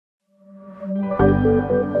Thank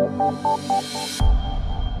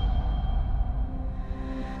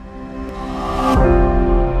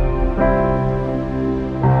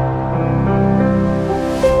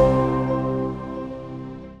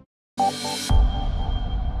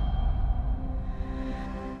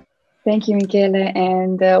you, Michele,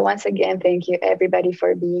 and once again, thank you everybody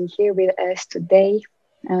for being here with us today.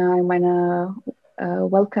 I want to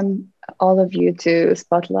welcome all of you to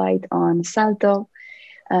Spotlight on Salto,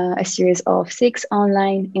 a series of 6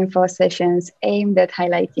 online info sessions aimed at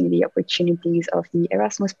highlighting the opportunities of the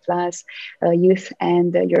Erasmus Plus Youth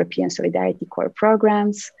and European Solidarity Core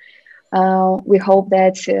programs. We hope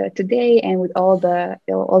that today and with all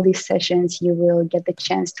these sessions, you will get the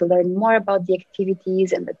chance to learn more about the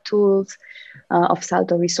activities and the tools of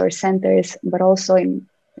SALTO resource centers, but also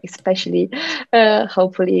especially,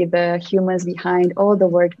 hopefully, the humans behind all the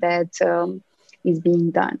work that is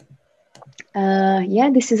being done.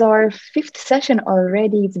 This is our 5th session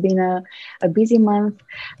already. It's been a busy month,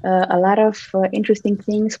 a lot of interesting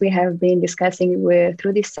things we have been discussing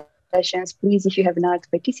through this sessions. Please, if you have not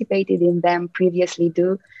participated in them previously,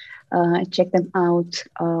 do check them out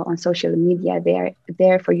on social media. They are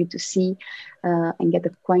there for you to see and get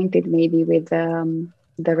acquainted maybe with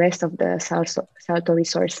the rest of the SALTO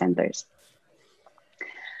resource centers.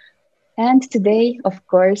 And today, of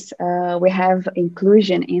course, we have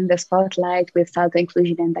inclusion in the spotlight with SALTO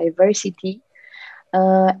Inclusion and Diversity.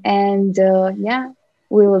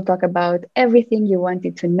 We will talk about everything you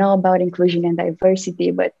wanted to know about inclusion and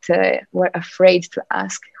diversity, but were afraid to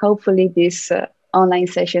ask. Hopefully this online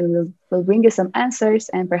session will bring you some answers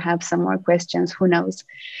and perhaps some more questions, who knows?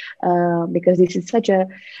 Because this is such a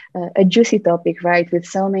juicy topic, right? With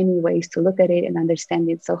so many ways to look at it and understand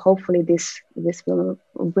it. So hopefully this will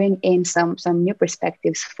bring in some new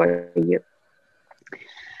perspectives for you.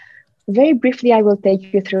 Very briefly, I will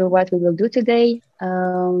take you through what we will do today.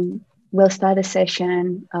 We'll start a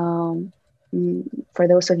session. For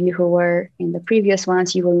those of you who were in the previous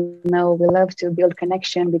ones, you will know we love to build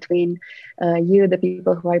connection between you, the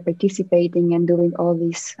people who are participating and doing all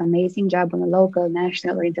this amazing job on a local,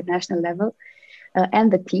 national, or international level,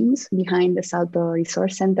 and the teams behind the SALTO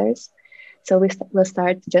resource centers. So we'll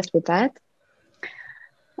start just with that.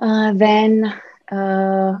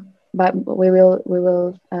 But we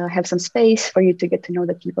will have some space for you to get to know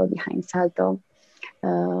the people behind SALTO.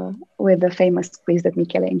 With the famous quiz that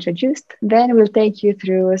Michele introduced. Then we'll take you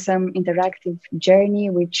through some interactive journey,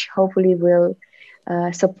 which hopefully will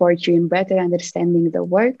support you in better understanding the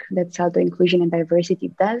work that SALTO Inclusion and Diversity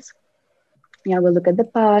does. We'll look at the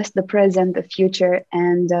past, the present, the future,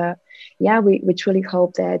 and we truly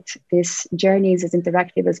hope that this journey is as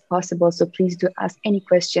interactive as possible. So please do ask any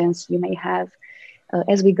questions you may have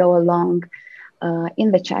as we go along in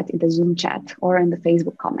the chat, in the Zoom chat, or in the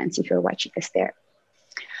Facebook comments if you're watching us there.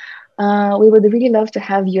 We would really love to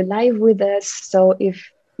have you live with us. So if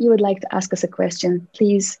you would like to ask us a question,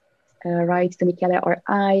 please write to Michele or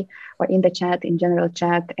I, or in the chat, in general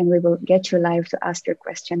chat, and we will get you live to ask your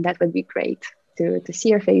question. That would be great to see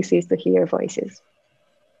your faces, to hear your voices.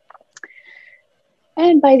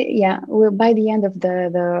 And by the end of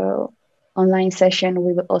the online session,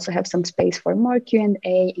 we will also have some space for more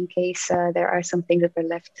Q&A in case there are some things that were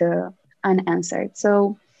left unanswered.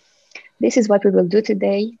 So this is what we will do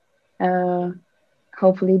today.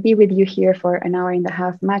 Hopefully be with you here for an hour and a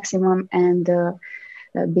half maximum and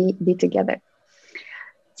be together.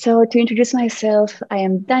 So to introduce myself, I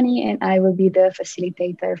am Dani and I will be the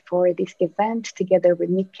facilitator for this event together with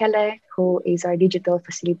Michele, who is our digital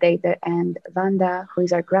facilitator, and Vanda, who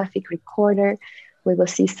is our graphic recorder. We will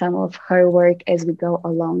see some of her work as we go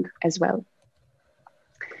along as well.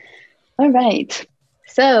 All right.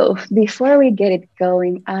 So before we get it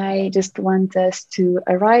going, I just want us to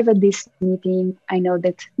arrive at this meeting. I know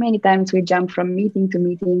that many times we jump from meeting to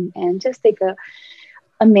meeting and just take a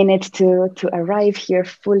minute to arrive here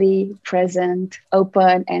fully present,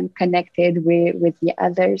 open, and connected with the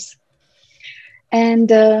others. And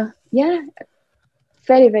very,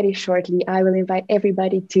 very shortly, I will invite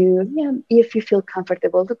everybody to, if you feel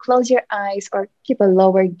comfortable, to close your eyes or keep a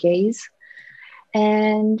lower gaze.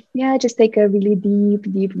 And just take a really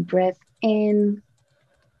deep breath in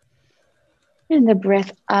and a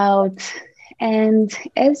breath out. And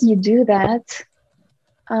as you do that,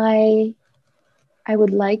 I would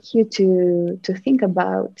like you to think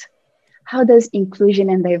about, how does inclusion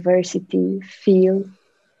and diversity feel,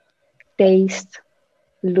 taste,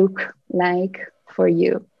 look like for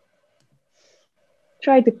you?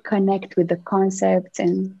 Try to connect with the concepts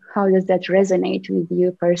and how does that resonate with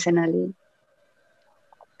you personally.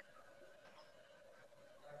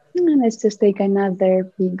 And let's just take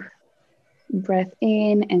another big breath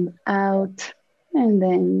in and out, and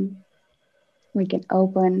then we can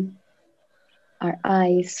open our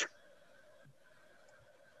eyes.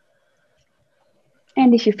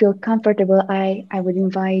 And if you feel comfortable, I would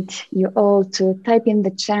invite you all to type in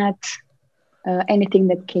the chat anything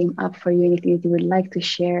that came up for you, anything that you would like to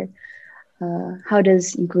share. How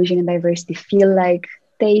does inclusion and diversity feel like,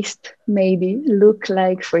 taste, maybe, look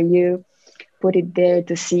like for you? Put it there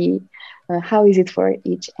to see how is it for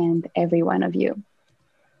each and every one of you.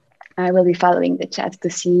 I will be following the chat to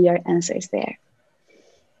see your answers there.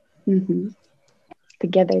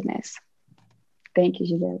 Togetherness. Thank you,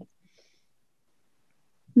 Giuterrez.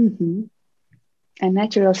 A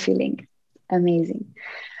natural feeling. Amazing.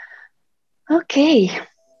 Okay,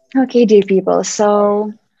 dear people.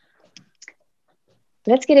 So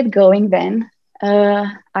let's get it going then.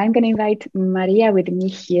 I'm going to invite Marija with me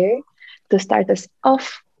here to start us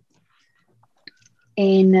off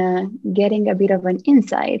in getting a bit of an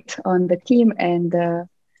insight on the team. And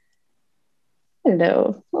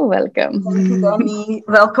hello, welcome. Thank you, Dani.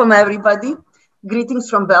 Welcome, everybody. Greetings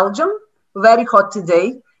from Belgium. Very hot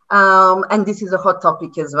today. And this is a hot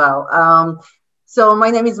topic as well. So my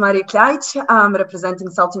name is Marija Kljajic. I'm representing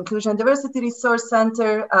SALTO Inclusion Diversity Resource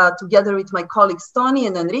Center together with my colleagues Tony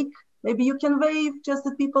and Henrique. Maybe you can wave just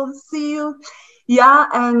that people see you. Yeah,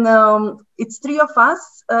 and it's three of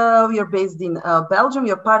us. We are based in Belgium.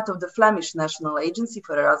 We are part of the Flemish National Agency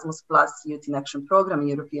for Erasmus Plus Youth in Action Program,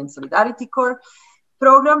 European Solidarity Corps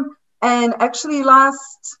program. And actually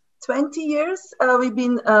last 20 years, we've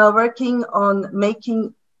been working on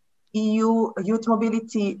making EU youth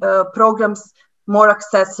mobility programs more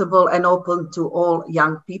accessible and open to all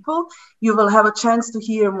young people. You will have a chance to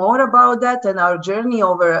hear more about that and our journey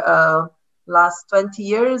over last 20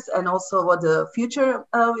 years and also what the future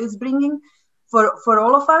is bringing for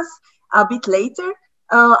all of us a bit later.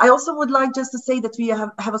 I also would like just to say that we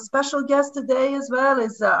have a special guest today as well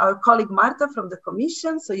as our colleague Marta from the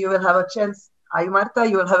Commission. So you will have a chance, hi Marta,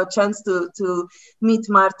 you will have a chance to meet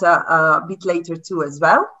Marta a bit later too as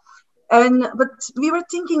well. But we were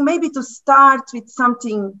thinking maybe to start with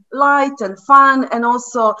something light and fun, and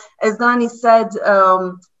also, as Dani said,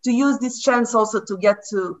 to use this chance also to get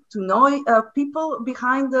to know people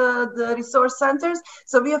behind the resource centers.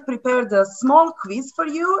 So we have prepared a small quiz for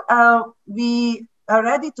you. We are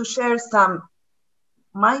ready to share some,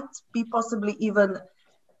 might be possibly even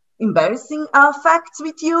embarrassing facts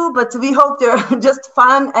with you, but we hope they're just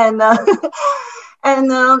fun and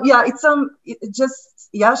yeah, it's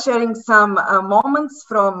sharing some moments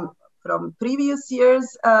from previous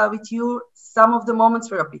years with you. Some of the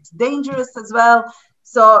moments were a bit dangerous as well.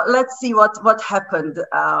 So let's see what happened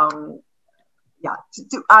to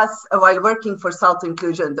us while working for SALTO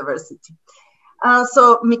Inclusion Diversity.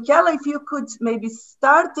 So Michela, if you could maybe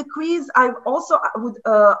start the quiz. I also would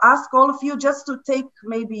ask all of you just to take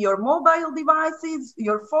maybe your mobile devices,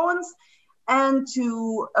 your phones, and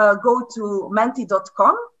to go to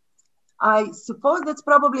menti.com. I suppose that's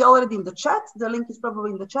probably already in the chat. The link is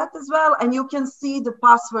probably in the chat as well. And you can see the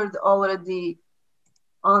password already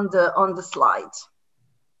on the slide.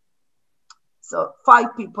 So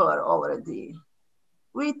 5 people are already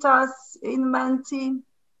with us in Menti.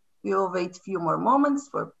 We will wait a few more moments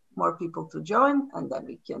for more people to join, and then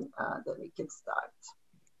we can start.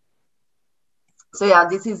 So yeah,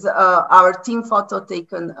 this is our team photo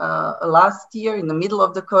taken last year in the middle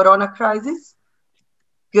of the Corona crisis.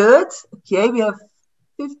 Good. Okay, we have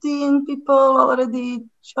 15 people already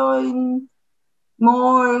joined.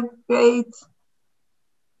 More. Great.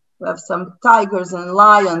 We have some tigers and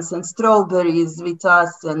lions and strawberries with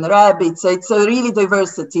us and rabbits. So it's a really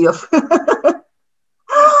diversity of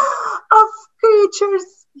of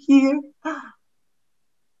creatures here.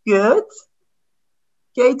 Good.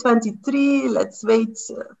 Okay, 23. Let's wait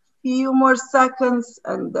a few more seconds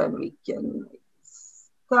and then we can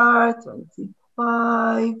start.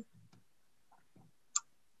 25.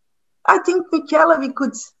 I think, Michela, we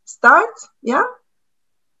could start. Yeah?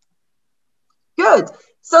 Good.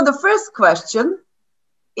 So the first question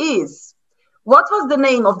is, what was the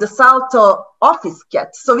name of the SALTO office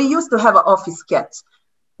cat? So we used to have an office cat.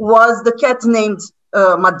 Was the cat named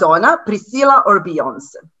Madonna, Priscilla, or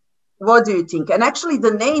Beyonce? What do you think? And actually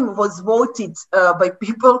the name was voted by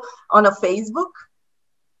people on a Facebook.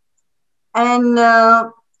 And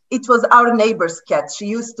it was our neighbor's cat. She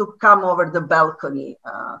used to come over the balcony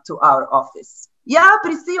to our office. Yeah,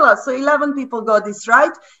 Priscilla. So 11 people got this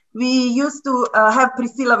right. We used to have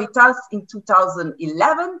Priscilla with us in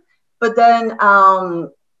 2011, but then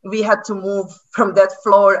we had to move from that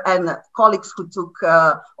floor, and colleagues who took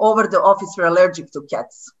over the office were allergic to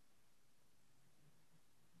cats.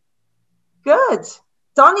 Good.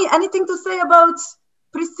 Tony, anything to say about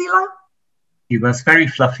Priscilla? She was very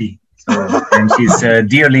fluffy, and she's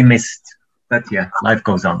dearly missed. But yeah, life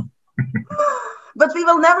goes on. But we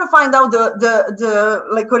will never find out the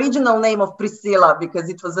like original name of Priscilla because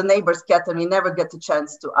it was a neighbor's cat, and we never get a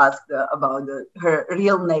chance to ask about her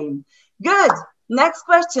real name. Good. Next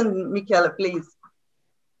question, Michele, please.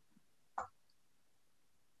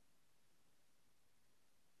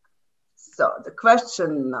 So the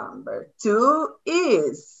question number 2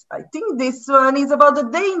 is, I think this one is about the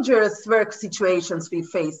dangerous work situations we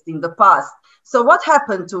faced in the past. So what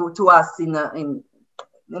happened to us in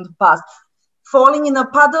the past? Falling in a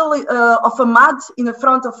puddle of a mud in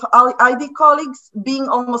front of ID colleagues, being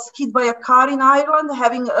almost hit by a car in Ireland,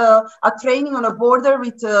 having a training on a border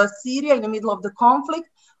with Syria in the middle of the conflict,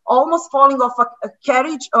 almost falling off a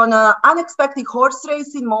carriage on an unexpected horse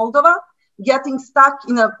race in Moldova, getting stuck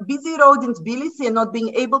in a busy road in Tbilisi and not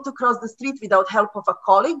being able to cross the street without help of a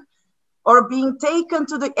colleague, or being taken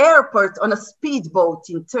to the airport on a speedboat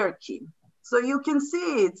in Turkey. So you can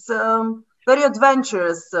see it's very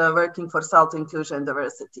adventurous working for SALTO Inclusion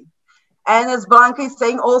Diversity. And as Blanca is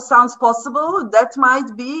saying, all sounds possible. That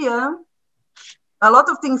might be a lot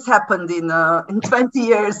of things happened in 20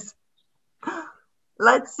 years.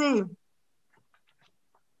 Let's see.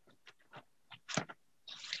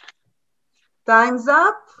 Time's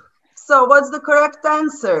up. So what's the correct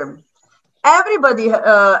answer? Everybody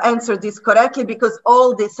answered this correctly because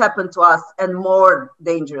all this happened to us and more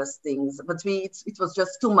dangerous things. But it was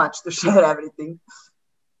just too much to share everything.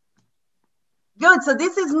 Good. So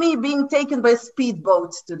this is me being taken by a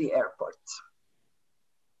speedboat to the airport.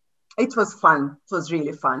 It was fun. It was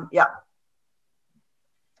really fun. Yeah.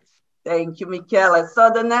 Thank you, Michele.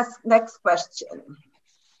 So the next question.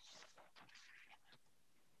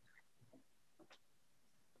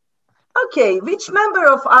 Okay, which member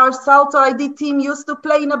of our SALTO ID team used to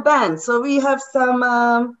play in a band? So we have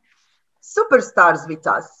some superstars with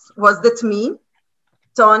us. Was that me,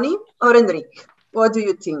 Tony, or Henrique? What do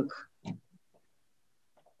you think?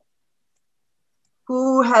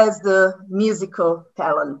 Who has the musical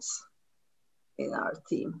talent in our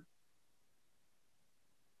team?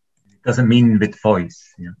 It doesn't mean with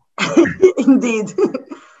voice. Yeah. Indeed.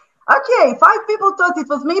 Okay, 5 people thought it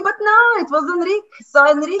was me, but no, it was Henrique. So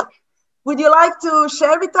Henrique, would you like to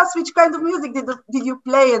share with us which kind of music did you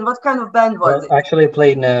play and what kind of band was it? Actually, I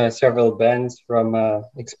played in several bands from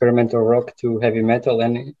experimental rock to heavy metal,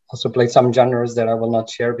 and also played some genres that I will not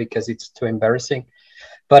share because it's too embarrassing.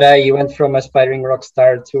 But I went from aspiring rock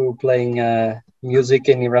star to playing music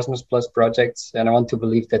in Erasmus Plus projects, and I want to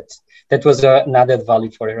believe that that was an added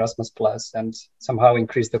value for Erasmus Plus and somehow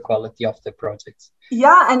increased the quality of the projects.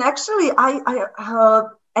 Yeah, and actually,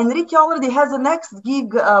 Henrique already has a next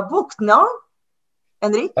gig booked, no?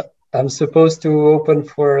 Henrique? I'm supposed to open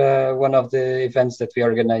for one of the events that we are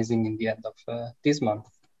organizing in the end of this month.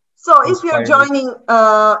 So if you're joining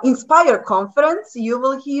Inspire conference, you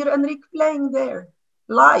will hear Henrique playing there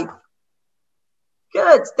live.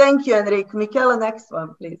 Good, thank you, Henrique. Michele, next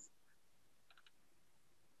one, please.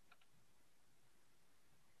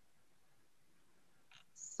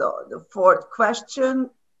 So the 4th question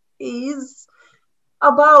is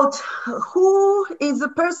about who is a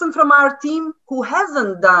person from our team who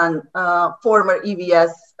hasn't done former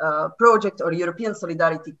EVS project or European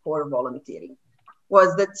Solidarity Corps volunteering.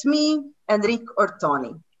 Was that me, Henrique, or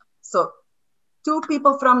Tony? So 2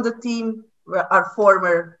 people from the team are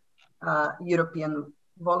former European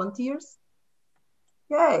volunteers.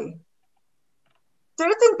 Yay.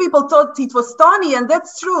 13 people thought it was Tony, and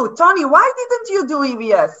that's true. Tony, why didn't you do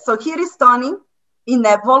EVS? So here is Tony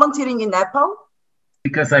volunteering in Nepal.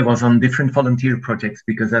 Because I was on different volunteer projects,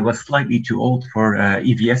 because I was slightly too old for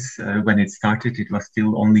EVS when it started. It was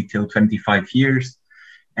still only till 25 years.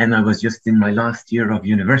 And I was just in my last year of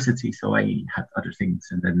university, so I had other things.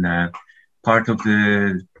 And then part of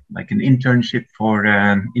an internship for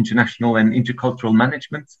international and intercultural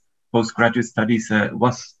management, postgraduate studies,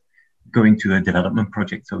 was going to a development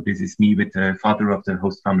project. So this is me with the father of the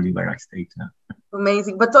host family where I stayed.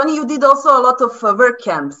 Amazing. But Tony, you did also a lot of work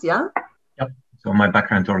camps, yeah? Yep. So my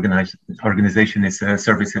background organization is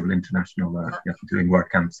Service Civil International, doing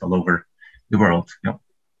work camps all over the world. Yep.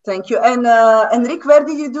 Thank you. And Henrique, where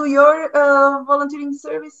did you do your volunteering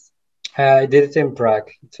service? I did it in Prague,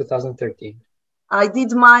 2013. I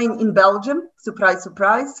did mine in Belgium, surprise,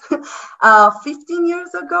 surprise, 15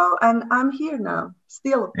 years ago, and I'm here now,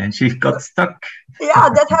 still. And she got stuck. Yeah,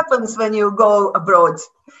 that happens when you go abroad.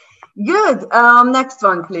 Good. Next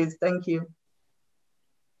one, please. Thank you.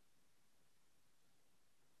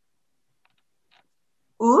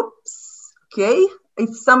 Oops. Okay. if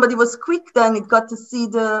somebody was quick, then it got to see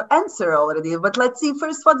the answer already. But let's see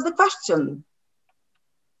first, what's the question?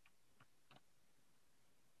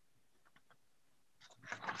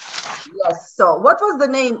 Yes, so what was the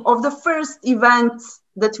name of the first event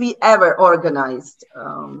that we ever organized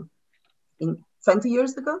in 20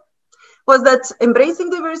 years ago? Was that Embracing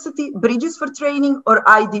Diversity, Bridges for Training, or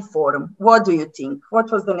ID Forum? What do you think?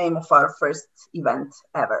 What was the name of our first event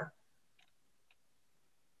ever?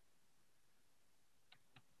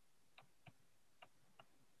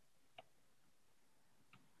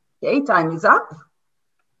 Okay, time is up.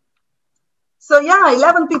 So yeah,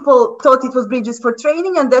 11 people thought it was Bridges for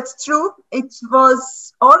Training, and that's true. It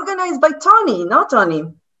was organized by Tony, no, Tony?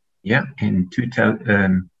 Yeah, in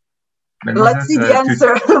 2000. Let's see the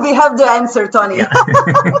answer. We have the answer, Tony. Yeah.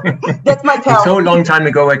 That might help. It's so long time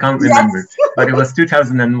ago, I can't remember. Yes. But it was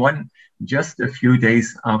 2001, just a few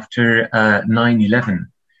days after 9/11.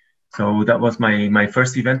 So that was my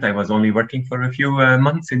first event. I was only working for a few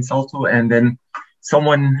months in Salto, and then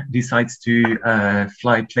someone decides to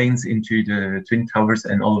fly planes into the Twin Towers,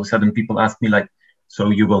 and all of a sudden people ask me like,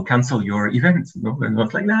 so you will cancel your event? No? And I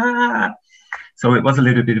was like, nah. So it was a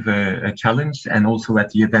little bit of a challenge. And also at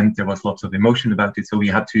the event, there was lots of emotion about it. So we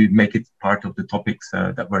had to make it part of the topics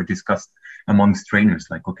that were discussed amongst trainers.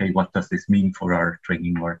 Like, okay, what does this mean for our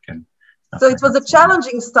training work? And so it was a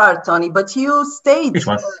challenging start, Tony, but you stayed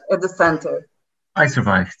at the center. I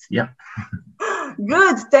survived, yeah.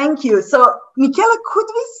 Good, thank you. So, Michele, could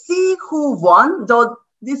we see who won? Though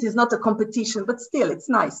this is not a competition, but still, it's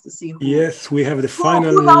nice to see. Yes, we have the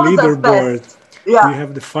final leaderboard. Yeah. We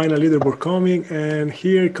have the final leaderboard coming, and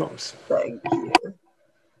here it comes. Thank you.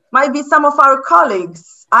 Might be some of our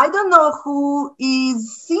colleagues. I don't know who is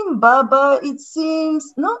Simba, but it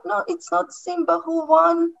seems no, it's not Simba who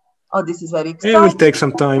won. Oh, this is very exciting. It will take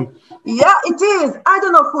some time. Yeah, it is. I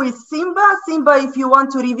don't know who is Simba. Simba, if you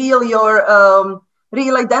want to reveal your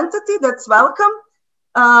real identity, that's welcome.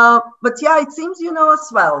 But yeah, it seems you know as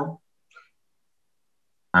well.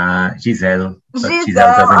 Giselle.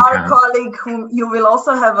 Giselle, our colleague, whom you will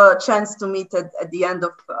also have a chance to meet at the end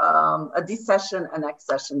of this session and next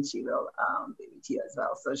session. She will be with you as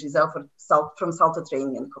well. So Giselle from Salto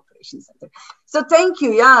Training and Cooperation Center. So thank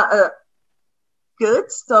you. Yeah.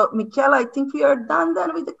 Good. So Michele, I think we are done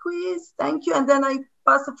then with the quiz. Thank you. And then I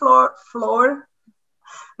pass the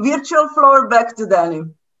virtual floor back to Danny.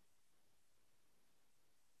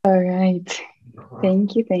 All right.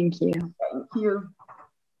 Thank you. Thank you. Thank you.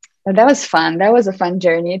 That was fun. That was a fun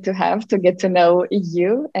journey to get to know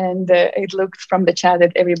you. And it looked from the chat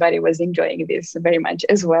that everybody was enjoying this very much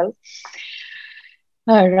as well.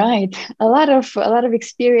 All right. A lot of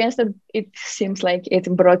experience that it seems like it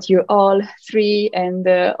brought you all three, and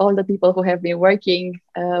all the people who have been working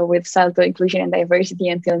with Salto Inclusion and Diversity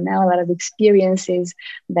until now, a lot of experiences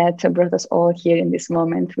that brought us all here in this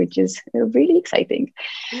moment, which is really exciting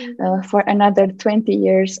for another 20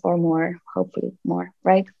 years or more, hopefully more,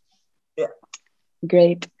 right? Yeah.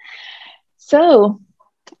 Great. So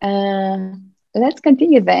let's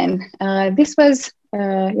continue then. This was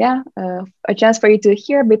a chance for you to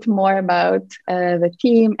hear a bit more about the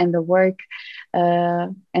team and the work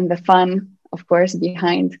and the fun, of course,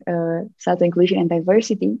 behind Salto Inclusion and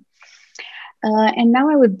Diversity. And now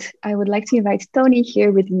I would like to invite Tony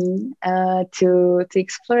here with me to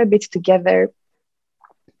explore a bit together,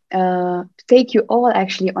 to take you all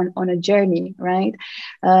actually on a journey, right?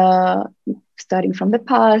 Starting from the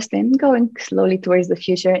past and going slowly towards the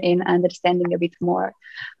future in understanding a bit more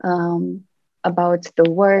about the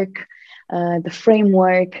work, the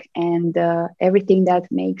framework, and everything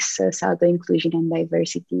that makes Salto Inclusion and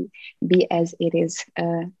Diversity be as it is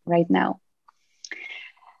right now.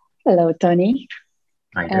 Hello, Tony.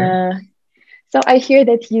 Hi there. So I hear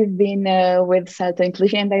that you've been with Salto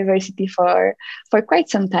Inclusion and Diversity for quite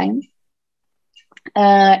some time.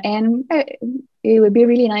 And it would be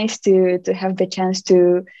really nice to have the chance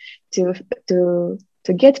to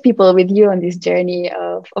get people with you on this journey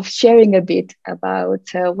of sharing a bit about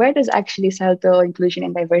where does actually Salto Inclusion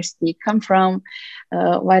and Diversity come from,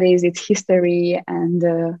 what is its history, and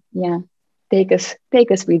take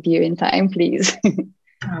us with you in time, please.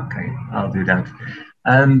 Okay, I'll do that.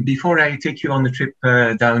 Before I take you on the trip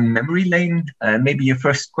down memory lane, maybe a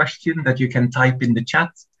first question that you can type in the chat.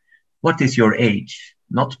 What is your age?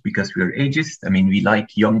 Not because we're ageist. I mean, we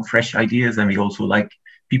like young, fresh ideas, and we also like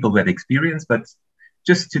people with experience, but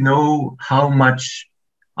just to know how much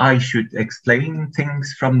I should explain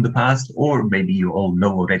things from the past, or maybe you all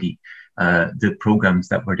know already the programs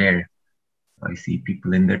that were there. I see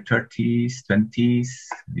people in their 30s, 20s.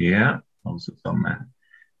 Yeah, also some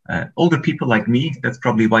older people like me. That's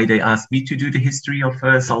probably why they asked me to do the history of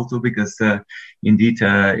SALTO, because indeed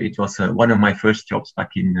it was one of my first jobs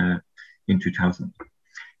back in 2000.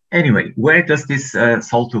 Anyway, where does this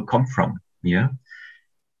SALTO come from? Yeah.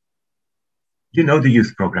 You know, the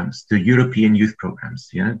youth programs, the European youth programs.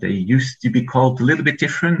 Yeah, they used to be called a little bit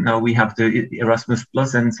different. Now we have the Erasmus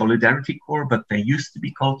Plus and Solidarity Corps, but they used to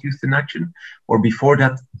be called Youth in Action, or before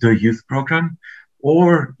that, the youth program,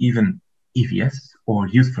 or even EVS or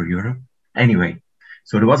Youth for Europe. Anyway,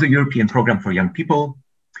 so there was a European program for young people,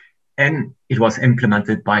 and it was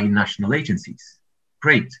implemented by national agencies.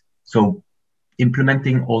 Great. So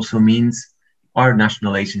implementing also means our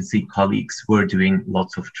national agency colleagues were doing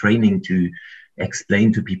lots of training to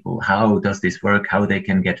explain to people how does this work, how they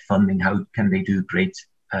can get funding, how can they do great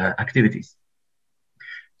activities.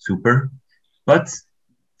 Super. But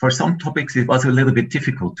for some topics, it was a little bit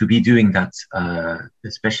difficult to be doing that,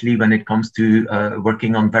 especially when it comes to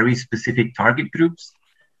working on very specific target groups.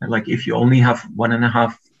 Like if you only have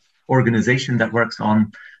 1.5 organization that works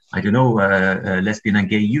on, I don't know, lesbian and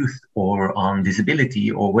gay youth, or on disability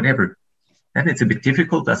or whatever, then it's a bit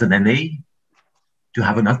difficult as an NA to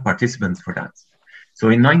have enough participants for that. So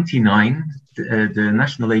in 1999, the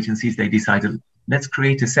national agencies, they decided, let's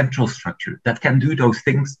create a central structure that can do those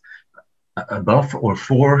things above or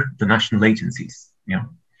for the national agencies. Yeah.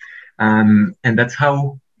 And that's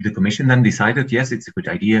how the Commission then decided, yes, it's a good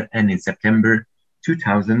idea. And in September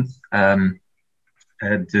 2000,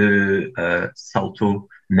 the SALTO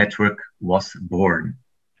network was born.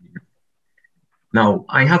 Now,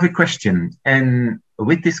 I have a question, and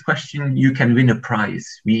with this question, you can win a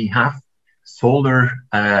prize. We have solar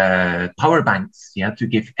power banks, yeah, to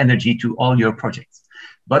give energy to all your projects.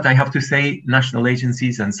 But I have to say, national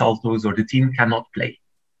agencies and SALTOs or the team cannot play.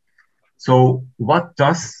 So what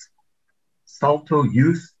does SALTO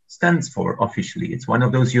Youth stands for officially? It's one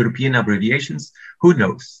of those European abbreviations. Who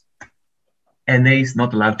knows? NA is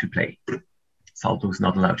not allowed to play. SALTO is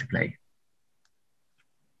not allowed to play.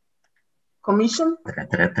 Commission?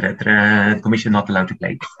 Commission not allowed to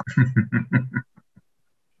play.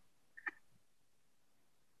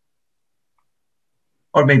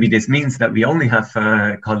 Or maybe this means that we only have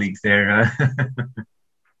colleagues there.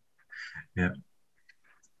 Yeah.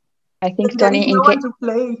 I think there Tony, is no one to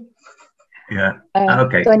play. Yeah.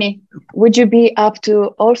 Okay. Tony, would you be up to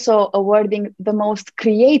also awarding the most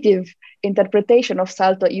creative interpretation of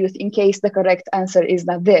SALTO Youth in case the correct answer is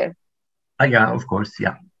not there? Yeah, of course.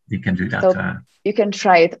 Yeah, you can do that. So you can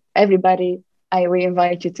try it. Everybody, we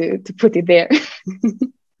invite you to put it there.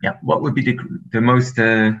 Yeah. What would be the most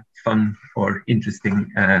fun or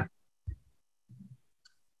interesting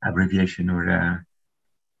abbreviation or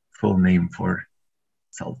full name for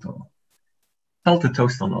SALTO? SALTO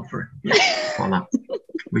toast on offer. Yeah, voila.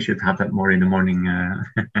 We should have that more in the morning.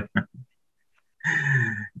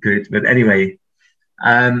 Good, but anyway,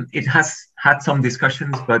 it has had some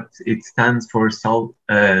discussions, but it stands for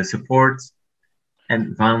support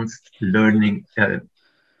advanced learning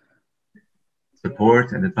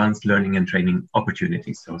support and advanced learning and training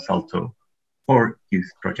opportunities. So SALTO for youth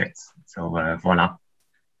projects. So voila.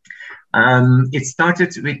 It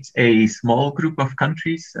started with a small group of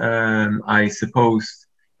countries. I suppose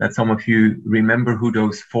that some of you remember who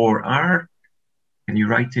those 4 are. Can you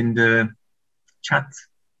write in the chat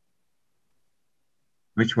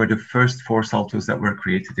which were the first 4 SALTOs that were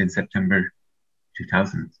created in September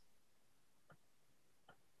 2000?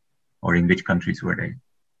 Or in which countries were they?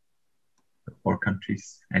 The 4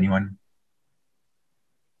 countries, anyone?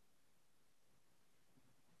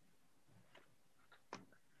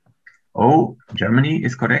 Oh, Germany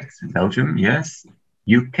is correct. Belgium, yes.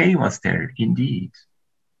 UK was there, indeed.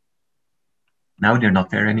 Now they're not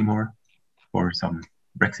there anymore for some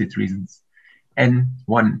Brexit reasons. And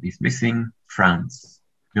 1 is missing, France.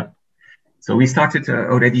 Yeah. So we started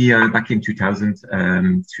already back in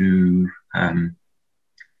 2000 to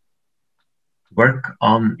work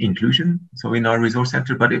on inclusion. So in our resource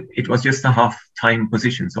center, but it was just a half-time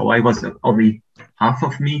position. So I was only half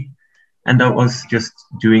of me, and that was just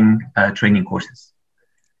doing training courses.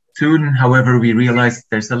 Soon, however, we realized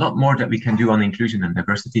there's a lot more that we can do on inclusion and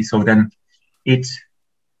diversity. So then it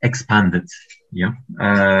expanded, yeah.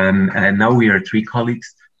 And now we are 3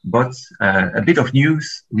 colleagues, but a bit of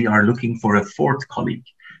news, we are looking for a 4th colleague.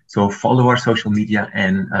 So follow our social media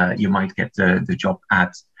and you might get the job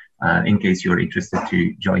ad in case you're interested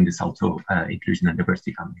to join the SALTO Inclusion and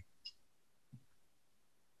Diversity family.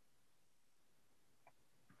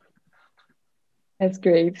 That's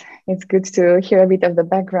great. It's good to hear a bit of the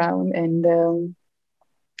background and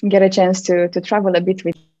get a chance to travel a bit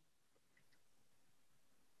with.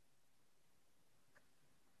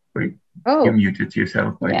 You muted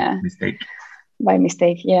yourself by mistake. By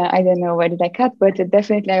mistake, yeah. I don't know where did I cut, but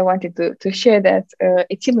definitely I wanted to share that.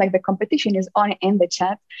 It seemed like the competition is on in the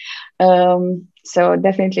chat. So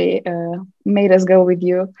definitely made us go with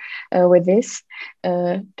you with this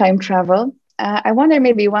time travel. I wonder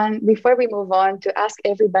maybe before we move on, to ask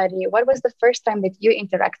everybody, what was the first time that you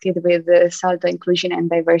interacted with SALTO Inclusion and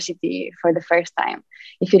Diversity for the first time?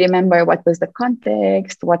 If you remember, what was the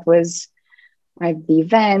context, what was the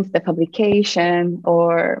event, the publication,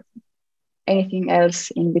 or anything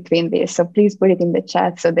else in between this. So please put it in the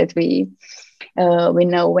chat so that we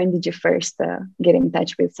know, when did you first get in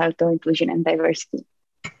touch with SALTO Inclusion and Diversity.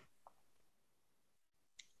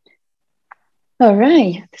 All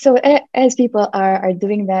right. So as people are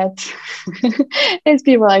doing that,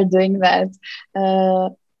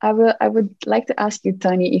 I would like to ask you,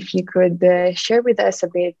 Tony, if you could share with us a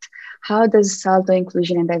bit, how does SALTO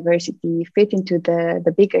Inclusion and Diversity fit into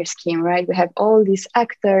the bigger scheme, right? We have all these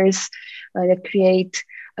actors that create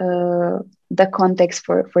the context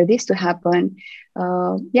for this to happen.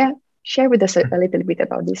 Share with us a little bit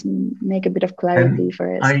about this, make a bit of clarity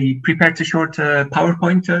for us. I prepared a short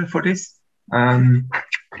PowerPoint for this.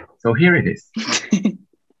 So here it is.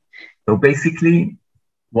 So basically,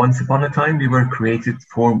 once upon a time, we were created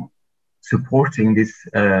for supporting this,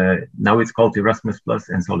 now it's called Erasmus Plus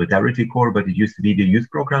and Solidarity Corps, but it used to be the youth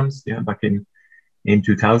programs, back in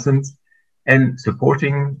 2000. And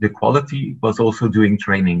supporting the quality was also doing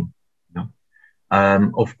training.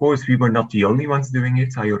 Of course, we were not the only ones doing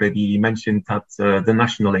it. I already mentioned that the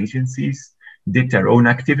national agencies did their own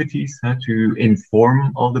activities to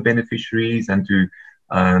inform all the beneficiaries and to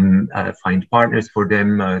find partners for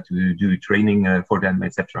them, to do training for them,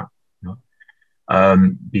 etc.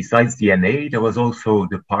 Besides the NA, there was also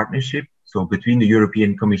the partnership, so between the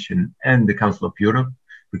European Commission and the Council of Europe,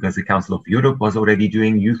 because the Council of Europe was already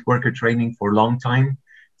doing youth worker training for a long time.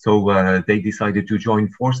 So they decided to join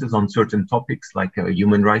forces on certain topics like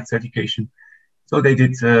human rights education. So they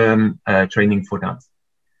did training for that.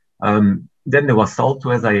 Then there was SALTO,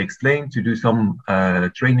 as I explained, to do some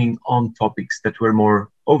training on topics that were more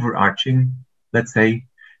overarching, let's say.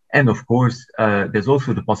 And of course, there's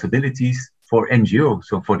also the possibilities for NGOs,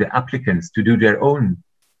 so for the applicants to do their own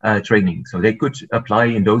training. So they could apply.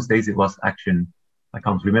 In those days, it was Action, I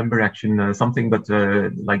can't remember Action something, but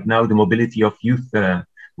like now the mobility of youth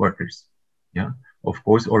workers. Of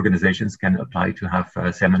course, organizations can apply to have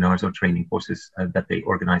seminars or training courses that they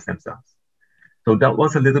organize themselves. So that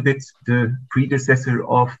was a little bit the predecessor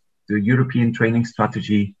of the European training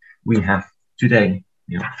strategy we have today.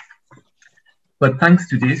 But thanks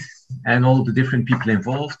to this and all the different people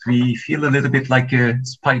involved, we feel a little bit like a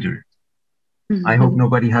spider. Mm-hmm. I hope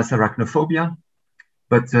nobody has arachnophobia,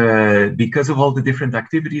 but because of all the different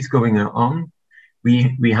activities going on,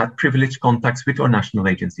 we had privileged contacts with our national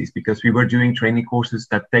agencies because we were doing training courses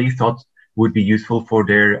that they thought would be useful for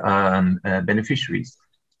their beneficiaries.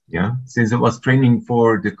 Since it was training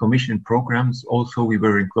for the Commission programs, also we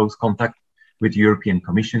were in close contact with the European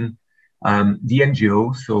Commission, the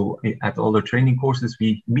NGOs. So at all the training courses,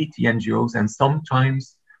 we meet the NGOs, and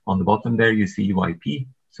sometimes on the bottom there you see YP,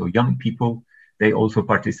 so young people. They also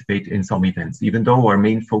participate in some events, even though our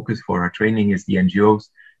main focus for our training is the NGOs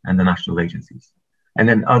and the national agencies. And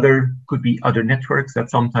then could be other networks that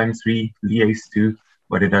sometimes we liaise to,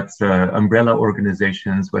 whether that's umbrella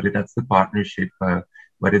organizations, whether that's the partnership,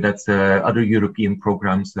 whether that's other European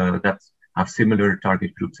programs that have similar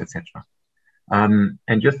target groups, etc.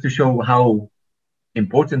 And just to show how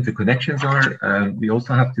important the connections are, we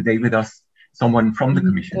also have today with us someone from the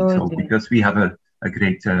Commission, so because we have a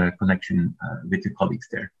great connection with the colleagues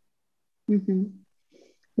there. Mm-hmm.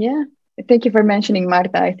 Yeah, thank you for mentioning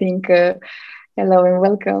Marta. I think, hello and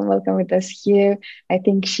welcome with us here. I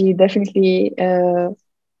think she definitely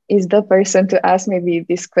is the person to ask maybe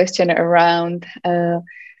this question around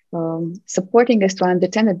supporting us to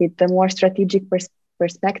understand a bit the more strategic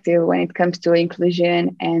perspective when it comes to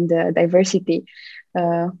inclusion and diversity.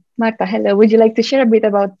 Marta, hello. Would you like to share a bit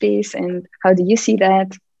about this and how do you see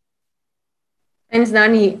that? Thanks,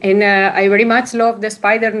 Dani. And I very much love the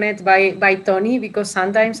spider net by Tony, because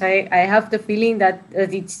sometimes I have the feeling that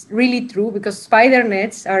it's really true, because spider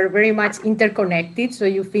nets are very much interconnected. So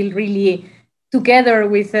you feel really together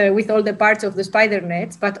with all the parts of the spider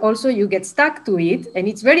nets, but also you get stuck to it and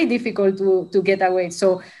it's very difficult to get away.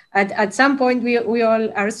 So at some point we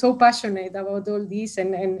all are so passionate about all this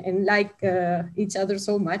and like each other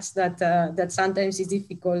so much that sometimes it's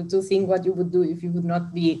difficult to think what you would do if you would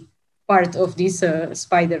not be part of this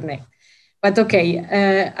spider net. But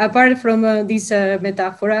okay, apart from these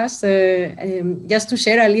metaphors, just to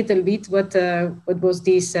share a little bit what was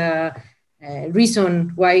this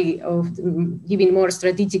reason why of giving more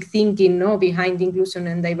strategic thinking behind inclusion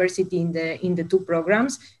and diversity in the two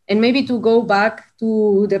programs, and maybe to go back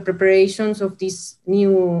to the preparations of this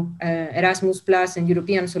new Erasmus Plus and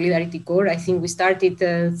European Solidarity Corps. I think we started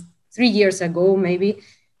 3 years ago, maybe,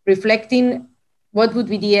 reflecting what would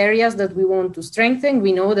be the areas that we want to strengthen.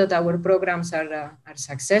 We know that our programs are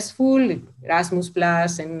successful. Erasmus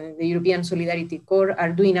Plus and the European Solidarity Corps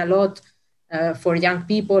are doing a lot for young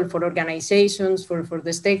people, for organizations, for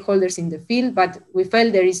the stakeholders in the field, but we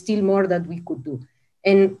felt there is still more that we could do.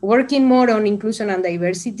 And working more on inclusion and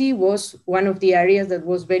diversity was one of the areas that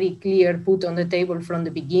was very clear, put on the table from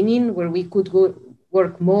the beginning, where we could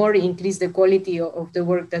work more, increase the quality of the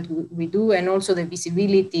work that we do, and also the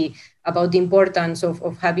visibility about the importance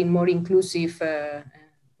of having more inclusive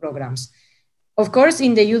programs. Of course,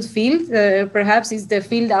 in the youth field, perhaps it's the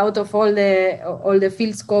field out of all the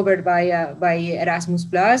fields covered by Erasmus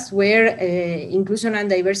Plus, where inclusion and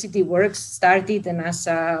diversity works started, and as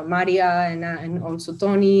Marija and also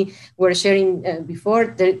Tony were sharing before,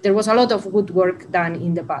 there was a lot of good work done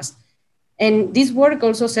in the past. And this work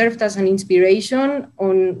also served as an inspiration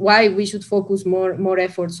on why we should focus more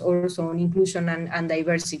efforts also on inclusion and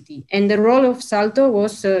diversity. And the role of SALTO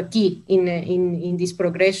was key in this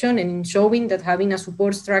progression, and in showing that having a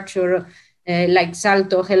support structure like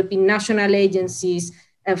SALTO, helping national agencies,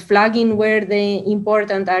 flagging where the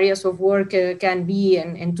important areas of work can be,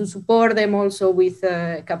 and to support them also with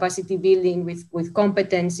capacity building, with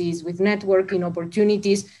competencies, with networking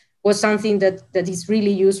opportunities, was something that is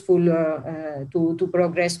really useful to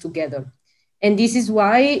progress together. And this is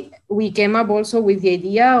why we came up also with the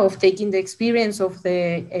idea of taking the experience of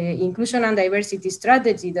the inclusion and diversity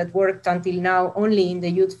strategy that worked until now only in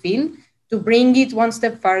the youth field, to bring it one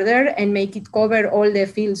step further and make it cover all the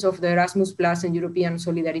fields of the Erasmus Plus and European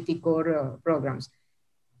Solidarity Corps programs.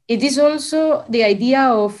 It is also the idea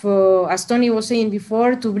of, as Tony was saying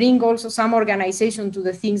before, to bring also some organization to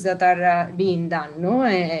the things that are being done.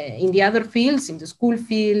 In the other fields, in the school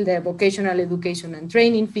field, the vocational education and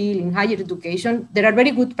training field, in higher education, there are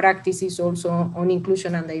very good practices also on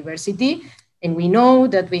inclusion and diversity. And we know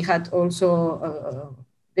that we had also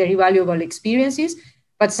very valuable experiences,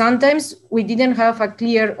 but sometimes we didn't have a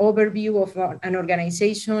clear overview of an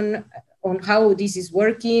organization on how this is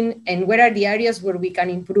working and where are the areas where we can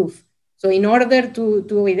improve. So in order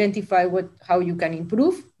to identify how you can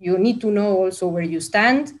improve, you need to know also where you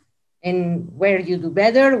stand and where you do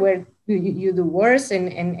better, where you do worse,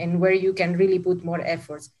 and where you can really put more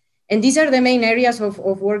efforts. And these are the main areas of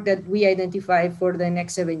work that we identify for the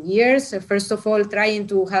next 7 years. First of all, trying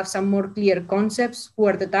to have some more clear concepts. Who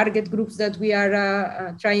are the target groups that we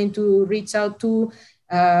are trying to reach out to?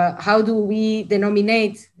 How do we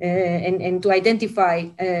denominate and to identify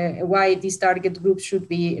why these target groups should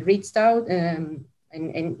be reached out, and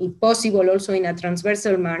if possible also in a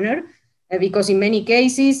transversal manner, because in many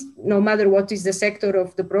cases, no matter what is the sector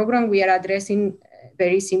of the program, we are addressing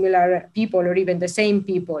very similar people or even the same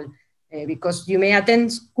people, because you may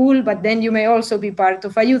attend school, but then you may also be part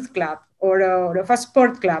of a youth club or of a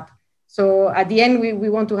sport club. So at the end, we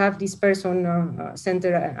want to have this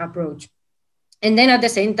person-centered approach. And then at the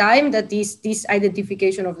same time, that this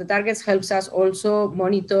identification of the targets helps us also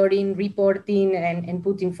monitoring, reporting, and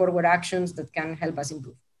putting forward actions that can help us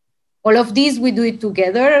improve. All of this, we do it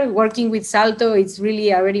together. Working with SALTO, it's really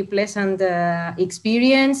a very pleasant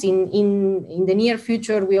experience. In the near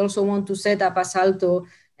future, we also want to set up a SALTO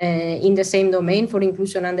in the same domain for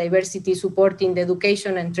inclusion and diversity, supporting the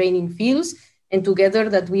education and training fields. And together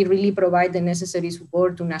that we really provide the necessary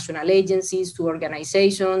support to national agencies, to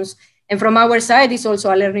organizations. And from our side, it's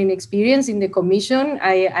also a learning experience in the Commission.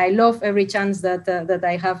 I love every chance that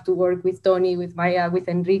I have to work with Tony, with Maya, with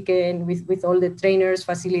Henrique, and with all the trainers,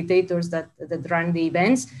 facilitators that run the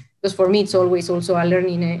events. Because for me, it's always also a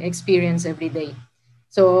learning experience every day.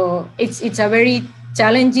 So it's a very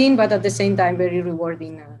challenging, but at the same time, very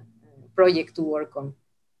rewarding project to work on.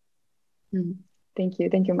 Thank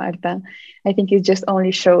you, Marta. I think it just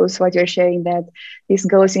only shows what you're sharing, that this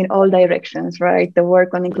goes in all directions, right? The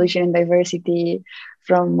work on inclusion and diversity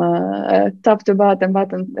from top to bottom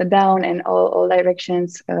down, and all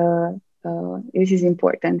directions. This is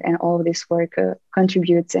important, and all of this work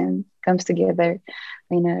contributes and comes together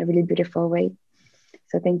in a really beautiful way.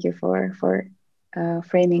 So thank you for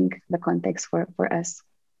framing the context for us.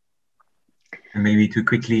 And maybe to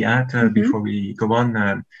quickly add before we go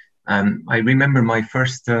on, I remember my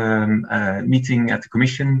first meeting at the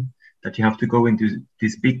Commission, that you have to go into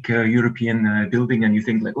this big European building, and you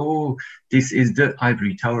think like, oh, this is the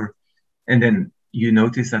ivory tower. And then you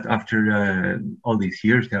notice that after all these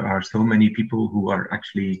years, there are so many people who are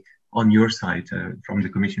actually on your side from the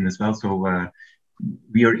Commission as well. So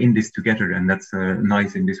we are in this together, and that's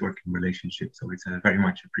nice in this working relationship. So it's very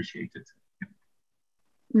much appreciated.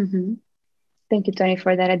 Mm-hmm. Thank you, Tony,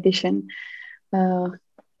 for that addition.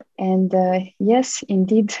 Yes,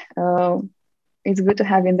 indeed, it's good to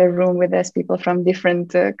have in the room with us people from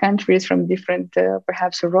different countries, from different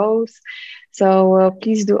perhaps roles. So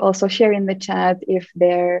please do also share in the chat if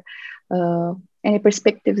there are any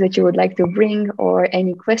perspectives that you would like to bring or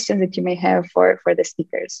any questions that you may have for the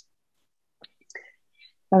speakers.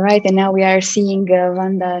 All right, and now we are seeing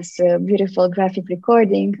Vanda's beautiful graphic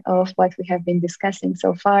recording of what we have been discussing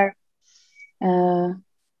so far.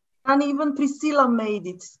 And even Priscilla made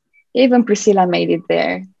it. Even Priscilla made it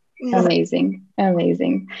there. Yeah. Amazing,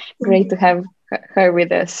 amazing. Great to have her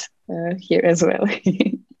with us here as well.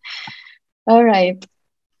 All right,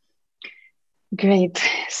 great.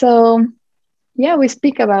 So, yeah, we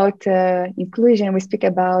speak about inclusion, we speak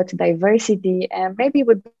about diversity, and maybe it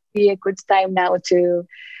would be a good time now to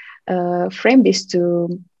frame these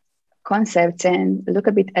two concepts and look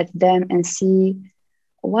a bit at them and see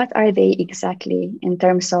what are they exactly in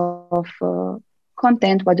terms of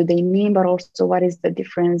content, what do they mean, but also what is the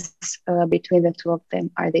difference between the two of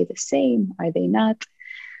them? Are they the same? Are they not?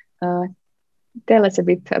 Tell us a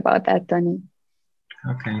bit about that, Tony.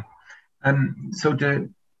 Okay. So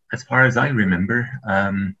as far as I remember,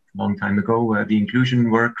 long time ago, the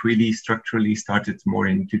inclusion work really structurally started more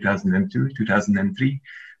in 2002, 2003,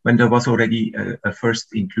 when there was already a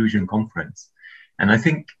first inclusion conference. And I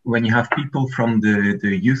think when you have people from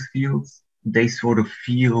the youth fields, they sort of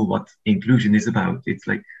feel what inclusion is about. It's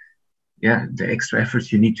like, yeah, the extra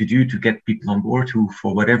efforts you need to do to get people on board who,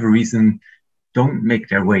 for whatever reason, don't make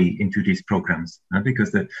their way into these programs.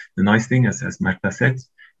 Because the nice thing, as Marta said,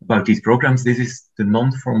 about these programs, this is the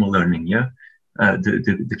non-formal learning, yeah?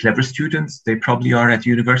 The clever students, they probably are at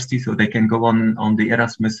university, so they can go on the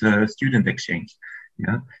Erasmus student exchange,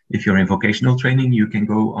 yeah? If you're in vocational training, you can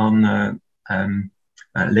go on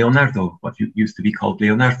Leonardo, what used to be called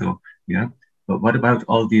Leonardo, yeah? But what about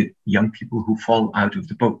all the young people who fall out of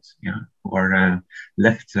the boat, yeah? Who are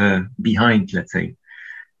left behind, let's say.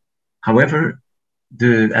 However,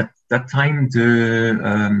 at that time,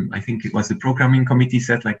 I think it was the programming committee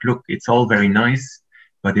said, like, look, it's all very nice,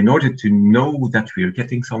 but in order to know that we're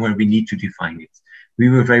getting somewhere, we need to define it. We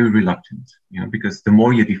were very reluctant, you know, because the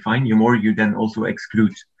more you define, the more you then also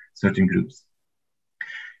exclude certain groups.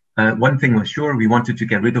 One thing was sure, we wanted to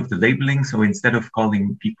get rid of the labeling. So instead of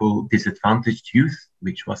calling people disadvantaged youth,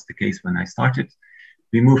 which was the case when I started,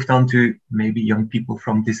 we moved on to maybe young people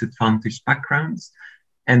from disadvantaged backgrounds.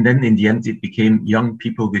 And then in the end, it became young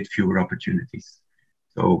people with fewer opportunities.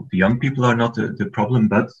 So the young people are not the problem,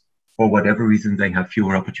 but for whatever reason, they have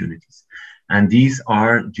fewer opportunities. And these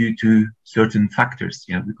are due to certain factors.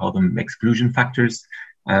 Yeah, we call them exclusion factors,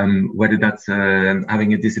 whether that's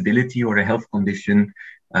having a disability or a health condition,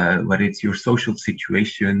 whether it's your social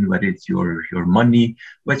situation, whether it's your money,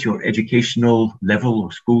 what's your educational level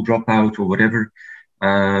or school dropout or whatever.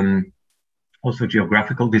 Also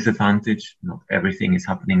geographical disadvantage. Not everything is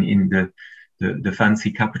happening in the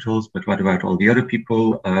fancy capitals, but what about all the other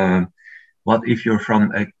people? What if you're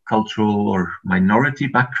from a cultural or minority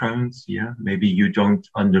background? Yeah, maybe you don't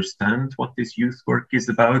understand what this youth work is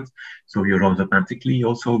about. So you're automatically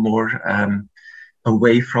also more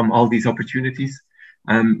away from all these opportunities.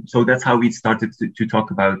 So that's how we started to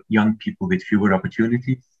talk about young people with fewer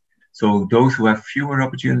opportunities. So those who have fewer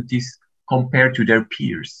opportunities compared to their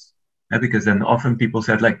peers. Because then often people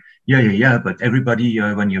said like, yeah, but everybody,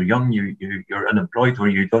 when you're young, you're unemployed or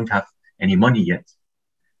you don't have any money yet.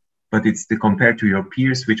 But it's the compared to your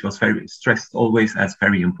peers, which was very stressed always as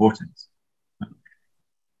very important.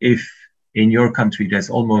 If in your country, there's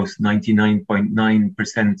almost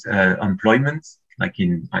 99.9% employment, like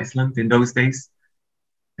in Iceland in those days,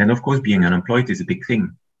 then of course being unemployed is a big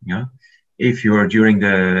thing. Yeah. If you're during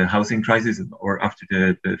the housing crisis or after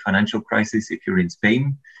the financial crisis, if you're in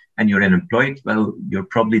Spain and you're unemployed, well, you're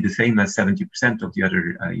probably the same as 70% of the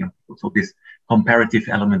other young people. So this comparative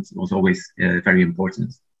element was always very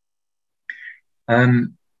important.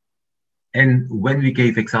 And when we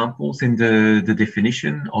gave examples in the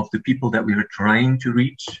definition of the people that we were trying to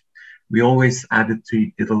reach, we always added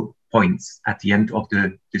 3 little points at the end of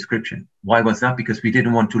the description. Why was that? Because we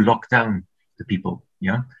didn't want to lock down the people.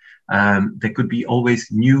 Yeah, there could be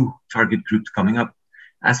always new target groups coming up.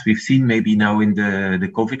 As we've seen maybe now in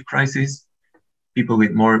the COVID crisis, people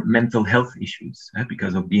with more mental health issues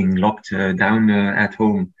because of being locked down at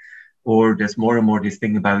home. Or there's more and more this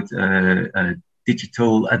thing about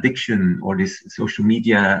digital addiction or this social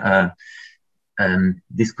media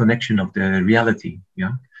disconnection of the reality.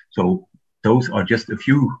 Yeah. So those are just a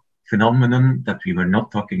few phenomenon that we were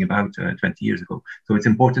not talking about 20 years ago. So it's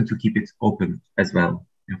important to keep it open as well.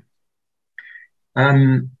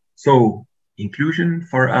 Yeah. So inclusion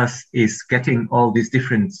for us is getting all these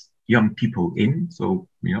different young people in. So,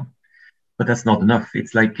 you know, but that's not enough.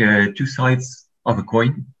 It's like two sides of a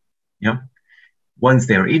coin. Yeah. Once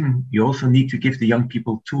they're in, you also need to give the young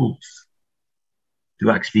people tools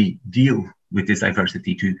to actually deal with this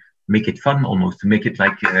diversity, to make it fun almost, to make it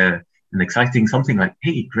like an exciting something like,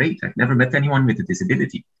 hey, great, I've never met anyone with a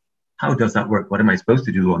disability. How does that work? What am I supposed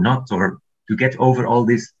to do or not? Or to get over all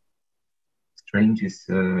this strange is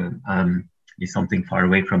something far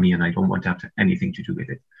away from me and I don't want to have anything to do with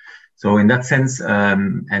it. So in that sense,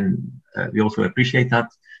 we also appreciate that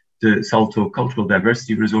the SALTO Cultural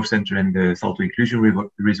Diversity Resource Center and the SALTO Inclusion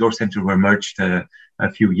Resource Center were merged a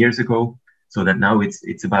few years ago, so that now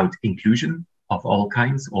it's about inclusion of all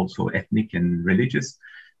kinds, also ethnic and religious,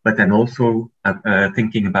 but then also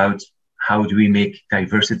thinking about how do we make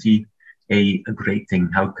diversity a great thing?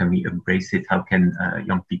 How can we embrace it? How can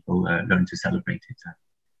young people learn to celebrate it?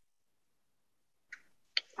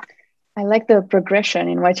 I like the progression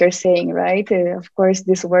in what you're saying, right? Of course,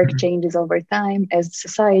 this work changes over time as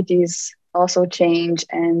societies also change,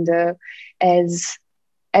 and as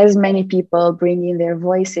many people bring in their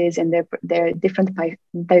voices and their different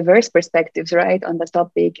diverse perspectives, right, on the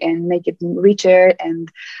topic, and make it richer and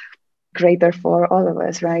greater for all of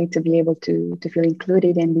us, right, to be able to feel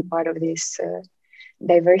included and be part of this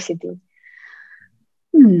diversity.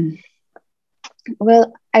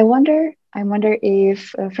 Well, I wonder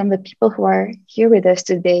if from the people who are here with us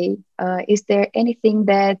today, is there anything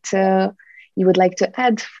that you would like to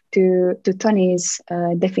add to Tony's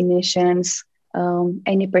definitions?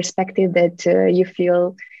 Any perspective that you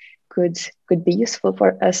feel could be useful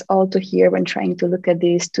for us all to hear when trying to look at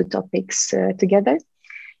these two topics together?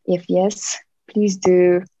 If yes, please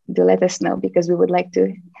do let us know, because we would like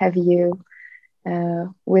to have you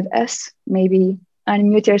with us. Maybe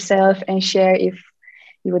unmute yourself and share if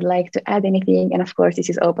you would like to add anything. And of course, this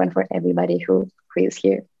is open for everybody who is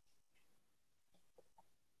here.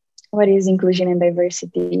 What is inclusion and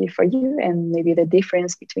diversity for you, and maybe the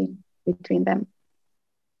difference between them?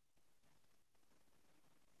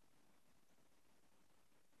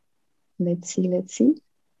 Let's see.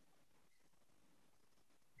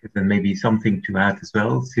 Then maybe something to add as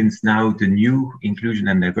well, since now the new inclusion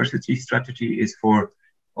and diversity strategy is for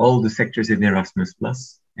all the sectors in Erasmus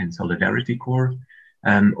Plus and Solidarity Core.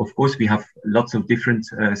 Of course, we have lots of different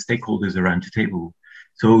stakeholders around the table.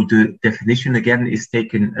 So the definition again is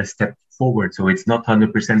taken a step forward. So it's not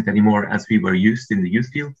 100% anymore as we were used in the youth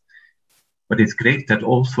field. But it's great that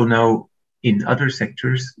also now in other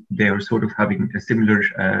sectors, they are sort of having a similar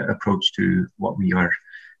approach to what we are,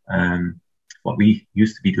 what we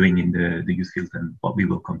used to be doing in the youth field, and what we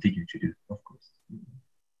will continue to do, of course.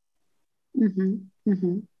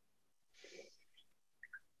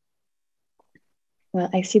 Well,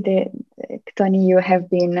 I see that, Tony, you have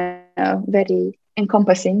been very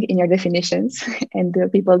encompassing in your definitions, and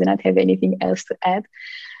people do not have anything else to add.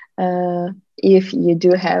 If you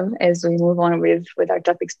do have, as we move on with our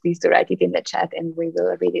topics, please do write it in the chat and we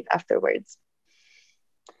will read it afterwards.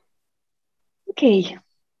 Okay.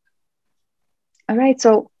 All right,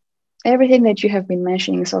 so everything that you have been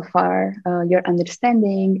mentioning so far, your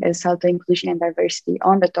understanding as SALTO Inclusion and Diversity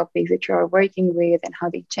on the topics that you are working with and how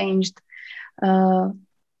they changed,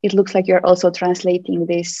 it looks like you're also translating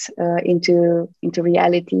this into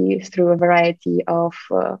reality through a variety of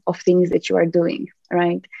things that you are doing,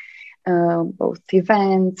 right? Both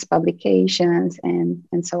events, publications,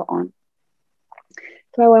 and so on.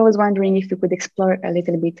 So I was wondering if you could explore a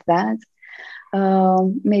little bit that.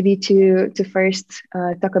 Maybe to first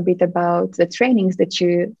talk a bit about the trainings that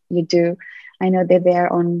you do. I know that they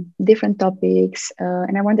are on different topics,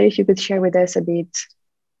 and I wonder if you could share with us a bit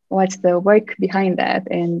what's the work behind that,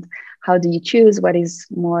 and how do you choose what is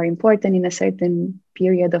more important in a certain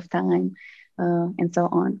period of time, and so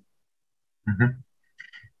on.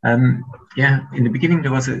 Yeah, in the beginning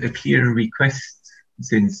there was a clear request,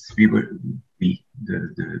 since the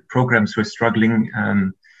programs were struggling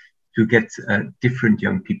to get different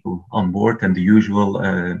young people on board than the usual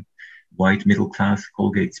white middle class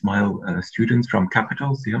Colgate Smile students from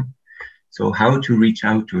capitals. Yeah. So how to reach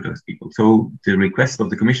out to those people? So the request of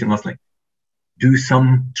the Commission was like, do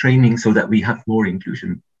some training so that we have more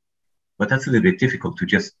inclusion. But that's a little bit difficult to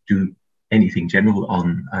just do anything general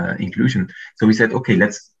on inclusion. So we said, okay,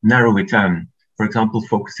 let's narrow it down. For example,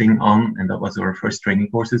 focusing on, and that was our first training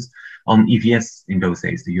courses, on EVS in those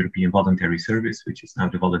days, the European Voluntary Service, which is now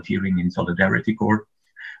the Volunteering in Solidarity Corps.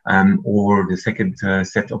 Or the second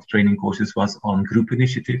set of training courses was on group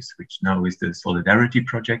initiatives, which now is the Solidarity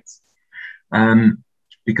projects.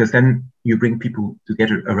 Because then you bring people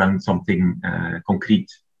together around something concrete.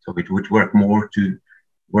 So it would work more to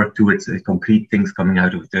work towards concrete things coming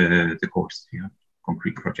out of the course,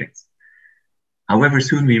 concrete projects. However,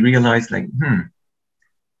 soon we realized, like,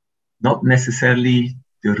 not necessarily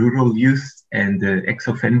the rural youth and the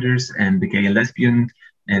ex-offenders and the gay and lesbian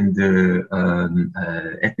and the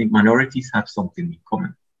ethnic minorities have something in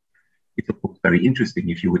common. It's of course very interesting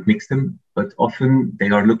if you would mix them, but often they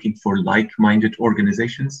are looking for like-minded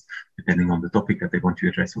organizations, depending on the topic that they want to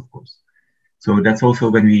address, of course. So that's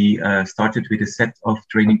also when we started with a set of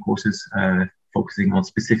training courses focusing on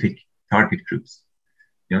specific target groups.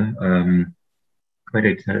 Whether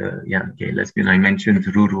it's gay, lesbian, I mentioned,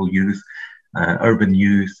 rural youth, urban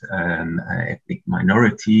youth, ethnic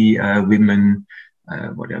minority women.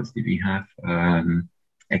 What else did we have?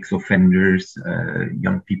 Ex-offenders,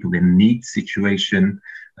 young people in need situation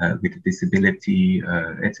with a disability,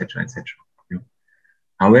 etc., etc.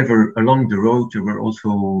 However, along the road, there were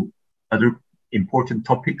also other important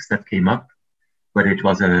topics that came up, whether it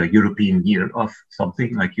was a European year of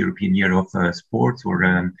something like European year of sports or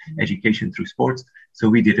education through sports. So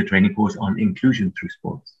we did a training course on inclusion through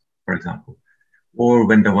sports, for example. Or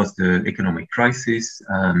when there was the economic crisis,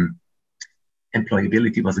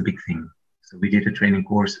 employability was a big thing. So we did a training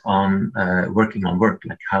course on working on work,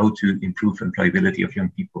 like how to improve employability of young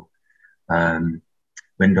people.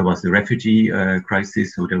 When there was the refugee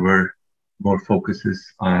crisis, so there were more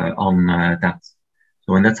focuses on that.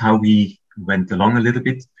 So, and that's how we went along a little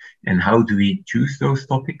bit. And how do we choose those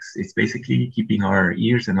topics? It's basically keeping our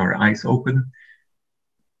ears and our eyes open,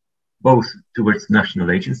 both towards national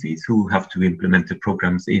agencies who have to implement the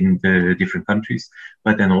programs in the different countries,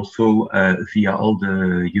 but then also via all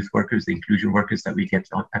the youth workers, the inclusion workers that we get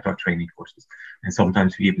at our training courses. And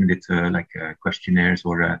sometimes we even did questionnaires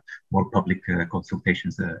or more public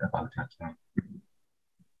consultations about that.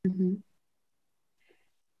 Mm-hmm.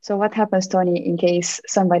 So what happens, Tony, in case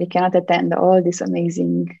somebody cannot attend all these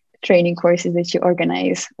amazing training courses that you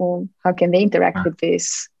organize? Or how can they interact with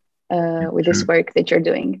this work that you're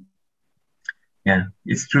doing? Yeah,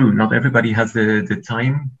 it's true. Not everybody has the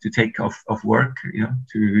time to take off work,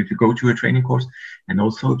 to go to a training course. And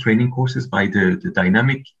also training courses by the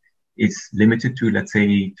dynamic is limited to, let's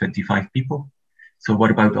say, 25 people. So what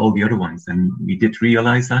about all the other ones? And we did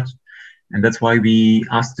realize that. And that's why we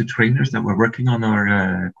asked the trainers that were working on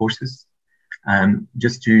our courses,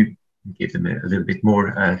 just to give them a little bit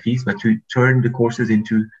more fees, but to turn the courses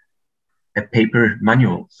into a paper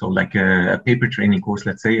manual. So like a paper training course,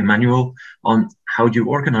 let's say, a manual on how do you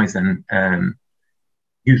organize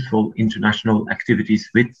useful international activities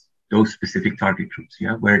with those specific target groups.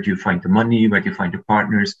 Yeah, where do you find the money? Where do you find the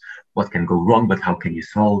partners? What can go wrong, but how can you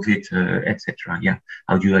solve it, etc. Yeah,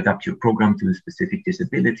 how do you adapt your program to specific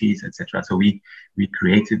disabilities, etc. So we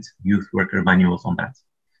created youth worker manuals on that.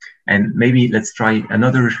 And maybe let's try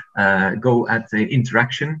another go at the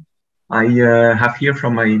interaction. I have here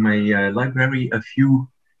from my library a few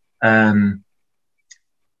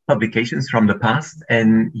publications from the past,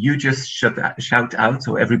 and you just shout out,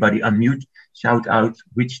 so everybody unmute, shout out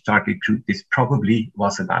which target group this probably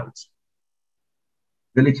was about.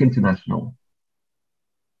 Village International.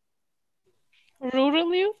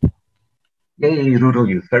 Rural youth? Yay, rural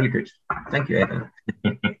youth, very good. Thank you, Eva.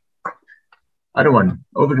 Other one,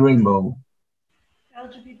 Over the Rainbow.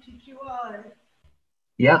 LGBTQI.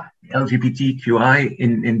 Yeah, LGBTQI.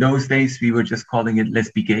 In those days, we were just calling it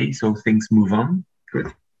Let's Be Gay, so things move on.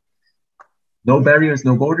 Good. No barriers,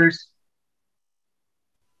 no borders.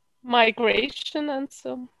 Migration and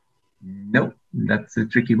so. No, that's a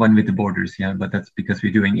tricky one with the borders, yeah, but that's because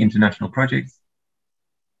we're doing international projects.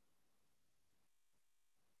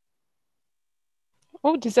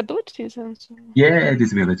 Oh, disabilities and so. Yeah,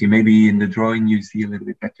 disability. Maybe in the drawing you see a little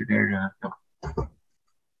bit better there. No.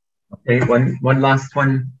 Okay, one last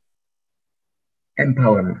one.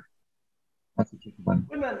 Empower. That's a tricky one.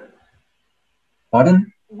 Women.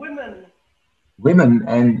 Pardon? Women. Women,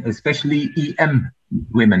 and especially EM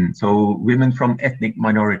women, so women from ethnic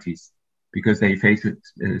minorities, because they face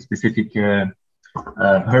specific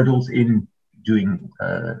hurdles in doing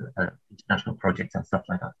international projects and stuff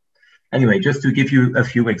like that. Anyway, just to give you a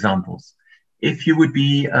few examples. If you would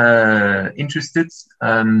be interested,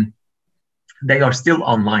 they are still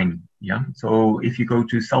online, yeah? So if you go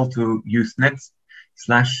to SALTO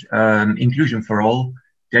Usenet/inclusion for all,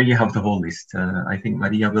 there you have the whole list. I think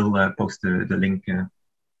Marija will post the link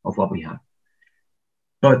of what we have.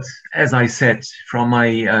 But as I said from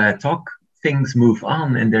my talk, things move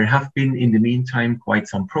on, and there have been in the meantime quite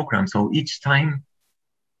some programs. So each time,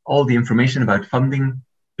 all the information about funding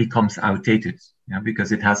becomes outdated, yeah,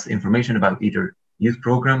 because it has information about either youth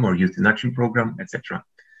program or youth in action program, etc.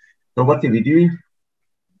 So what did we do?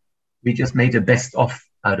 We just made a best of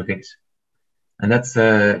out of it. And that's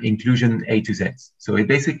inclusion A to Z. So it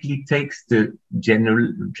basically takes the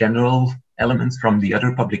general elements from the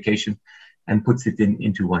other publication and puts it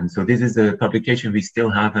into one. So this is a publication we still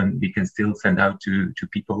have and we can still send out to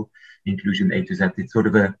people, inclusion A to Z. It's sort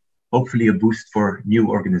of hopefully a boost for new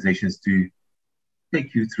organizations to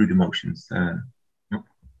take you through the motions.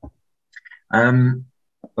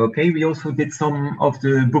 Okay, we also did some of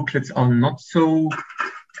the booklets on not so,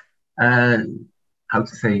 how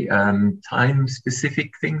to say,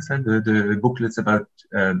 time-specific things, and the booklets about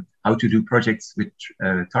how to do projects with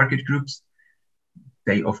target groups.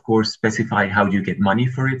 They, of course, specify how you get money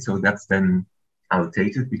for it, so that's then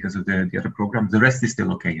outdated because of the other programs. The rest is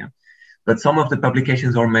still okay, yeah. But some of the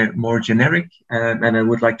publications are more generic, and I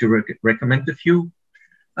would like to recommend a few.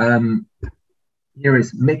 Here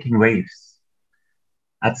is Making Waves.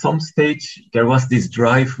 At some stage, there was this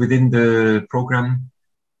drive within the program,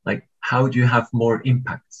 like, how do you have more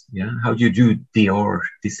impact? Yeah, how do you do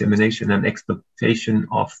dissemination and exploitation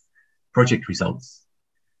of project results?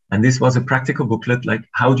 And this was a practical booklet, like,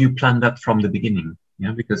 how do you plan that from the beginning?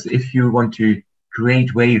 Yeah, because if you want to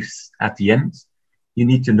create waves at the end, you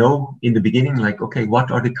need to know in the beginning, like, okay,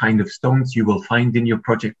 what are the kind of stones you will find in your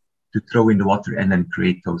project to throw in the water and then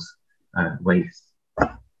create those waves.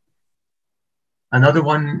 Another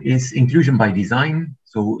one is inclusion by design.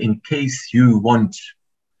 So in case you want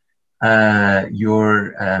to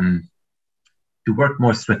work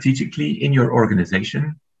more strategically in your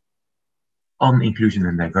organization on inclusion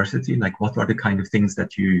and diversity, like what are the kind of things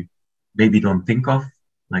that you maybe don't think of?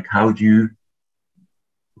 Like how do you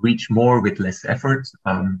reach more with less effort?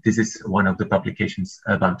 This is one of the publications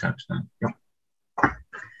about that. Yeah.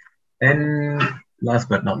 And last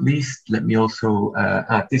but not least, let me also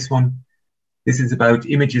add this one. This is about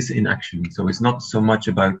images in action. So it's not so much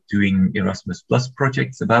about doing Erasmus Plus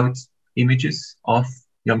projects about images of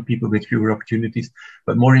young people with fewer opportunities,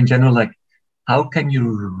 but more in general, like how can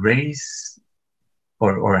you raise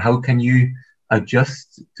or how can you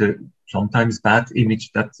adjust the sometimes bad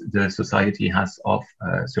image that the society has of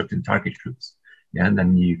certain target groups. Yeah, and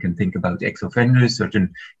then you can think about ex-offenders,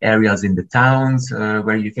 certain areas in the towns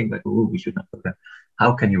where you think like, oh, we should not do that.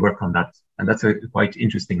 How can you work on that? And that's a quite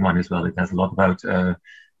interesting one as well. It has a lot about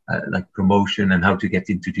like promotion and how to get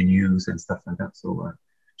into the news and stuff like that. So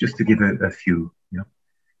just to give a few, you know.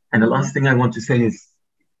 And the last thing I want to say is,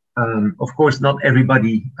 of course, not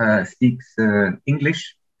everybody speaks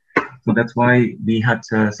English. So that's why we had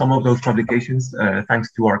some of those publications,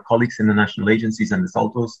 thanks to our colleagues in the national agencies and the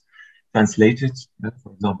SALTOs, translated,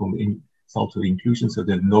 for example, in SALTO Inclusion, so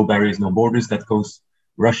the No Barriers, No Borders, that goes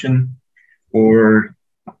Russian. Or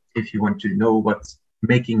if you want to know what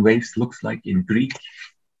making waves looks like in Greek,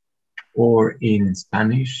 or in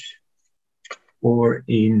Spanish, or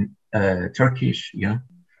in Turkish, yeah.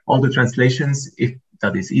 All the translations, if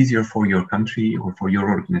that is easier for your country or for your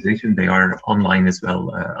organization, they are online as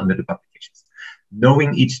well under the publications.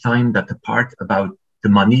 Knowing each time that the part about the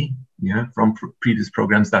money, yeah, from previous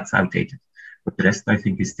programs, that's outdated. But the rest, I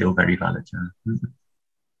think, is still very valid.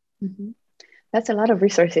 That's a lot of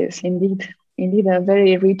resources, indeed. Indeed, a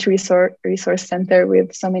very rich resource center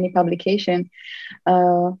with so many publications.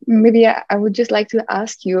 Maybe I would just like to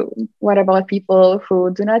ask you, what about people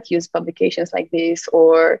who do not use publications like this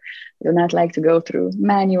or do not like to go through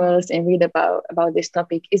manuals and read about this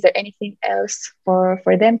topic? Is there anything else for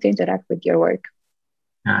them to interact with your work?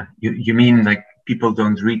 You mean like people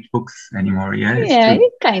don't read books anymore? Yeah, yeah,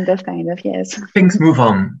 kind of, yes. Things move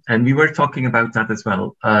on, and we were talking about that as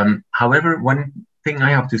well. However, one thing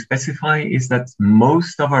I have to specify is that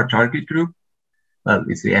most of our target group, well,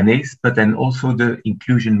 it's the NAs, but then also the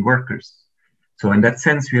inclusion workers. So in that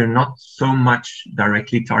sense, we are not so much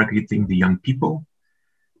directly targeting the young people.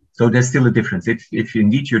 So there's still a difference. If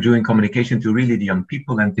indeed you're doing communication to really the young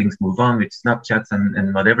people and things move on with Snapchats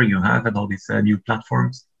and whatever you have and all these new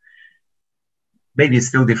platforms, maybe it's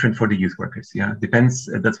still different for the youth workers. Yeah, depends.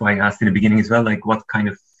 That's why I asked in the beginning as well, like what kind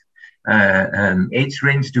of age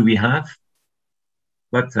range do we have?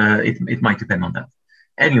 But it might depend on that.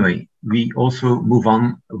 Anyway, we also move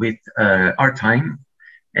on with our time.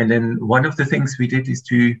 And then one of the things we did is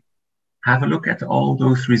to have a look at all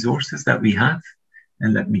those resources that we have.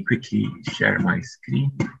 And let me quickly share my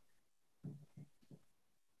screen.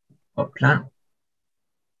 Hopla.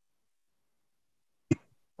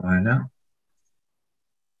 Voilà.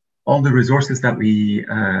 all the resources that we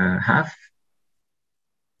have,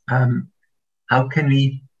 how can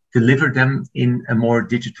we deliver them in a more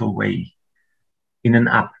digital way, in an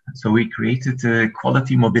app? So we created a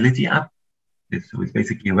quality mobility app. So it's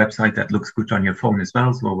basically a website that looks good on your phone as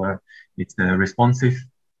well. So it's responsive.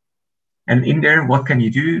 And in there, what can you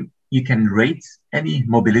do? You can rate any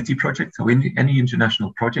mobility project, so any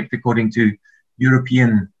international project, according to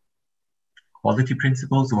European quality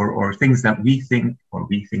principles or things that we think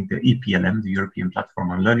the EPLM, the European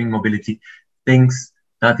Platform on Learning Mobility, thinks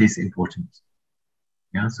that is important.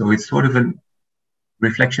 Yeah, so it's sort of a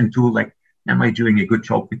reflection tool, like, am I doing a good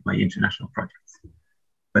job with my international projects?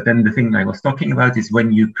 But then the thing I was talking about is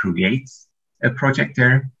when you create a project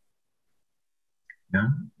there, yeah,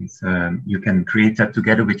 you can create that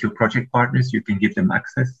together with your project partners. You can give them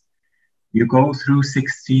access. You go through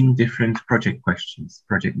 16 different project questions,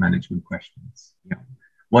 project management questions. Yeah.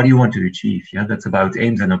 What do you want to achieve? Yeah, that's about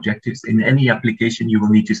aims and objectives. In any application, you will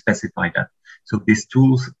need to specify that. So this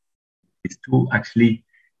tool actually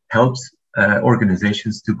helps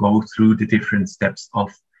organizations to go through the different steps of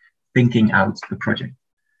thinking out the project.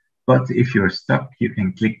 But if you're stuck, you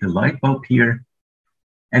can click the light bulb here,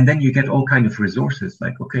 and then you get all kinds of resources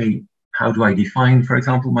like, okay, how do I define, for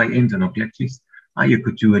example, my aims and objectives? You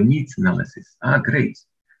could do a needs analysis. Great.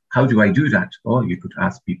 How do I do that? Oh, you could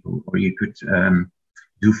ask people, or you could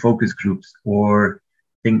do focus groups, or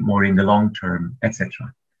think more in the long term,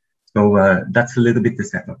 etc. So that's a little bit the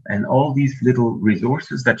setup. And all these little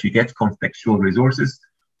resources that you get, contextual resources,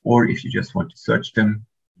 or if you just want to search them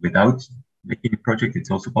without making a project,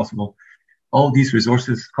 it's also possible. All these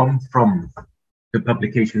resources come from the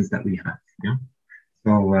publications that we have. Yeah.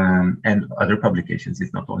 So, and other publications,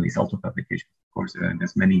 it's not only SALTO publications, of course,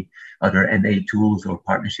 there's many other NA tools or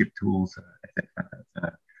partnership tools, etc.,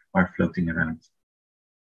 that are floating around.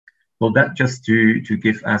 So that just to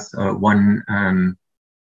give us one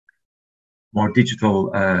more digital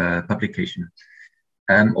publication.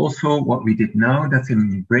 Also, what we did now, that's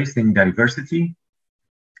embracing diversity.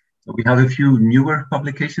 So we have a few newer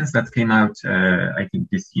publications that came out, I think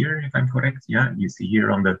this year, if I'm correct. Yeah, you see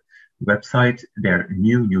here on the website, they're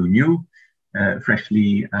new,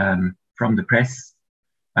 freshly from the press.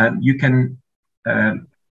 You can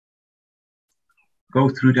go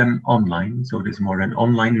through them online. So there's more an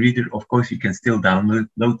online reader. Of course, you can still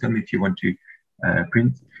download them if you want to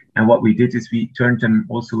print. And what we did is we turned them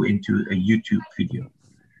also into a YouTube video.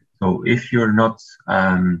 So if you're not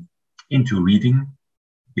into reading,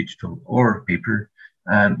 digital or paper,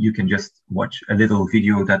 you can just watch a little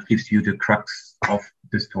video that gives you the crux of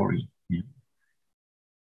the story. Yeah.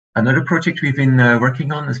 Another project we've been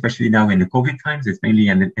working on, especially now in the COVID times, it's mainly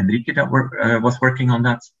Henrique that was working on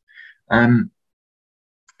that.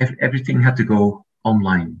 Everything had to go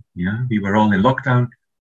online. Yeah, we were all in lockdown,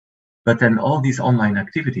 but then all these online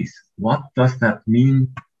activities, what does that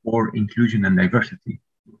mean for inclusion and diversity?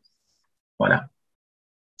 Voila.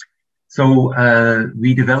 So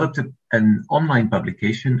we developed an online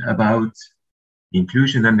publication about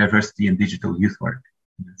inclusion and diversity in digital youth work.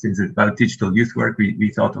 Since it's about digital youth work,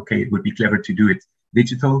 we thought, okay, it would be clever to do it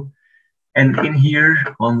digital. And in here,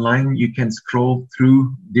 online, you can scroll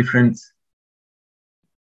through different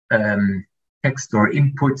text or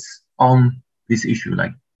inputs on this issue,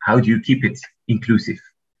 like how do you keep it inclusive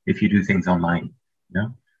if you do things online? Yeah.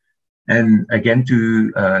 And again,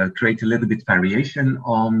 to create a little bit variation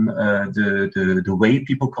on the way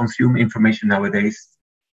people consume information nowadays,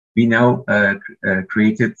 we now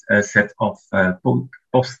created a set of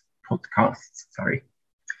podcasts.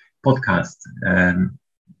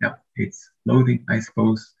 Yeah, it's loading, I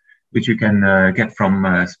suppose, which you can get from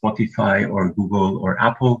Spotify or Google or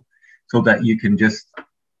Apple, so that you can just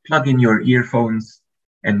plug in your earphones,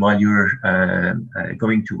 and while you're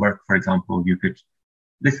going to work, for example, you could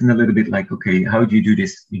listen a little bit like, okay, how do you do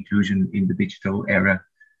this inclusion in the digital era?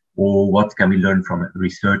 Or what can we learn from it,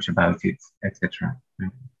 research about it, etc.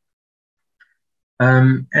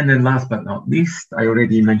 And then last but not least, I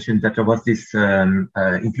already mentioned that there was this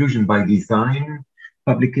inclusion by design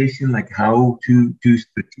publication, like how to do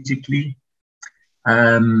strategically,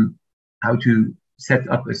 how to set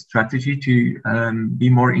up a strategy to be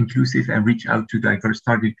more inclusive and reach out to diverse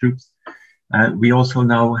target groups. We also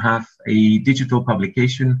now have a digital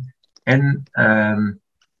publication and a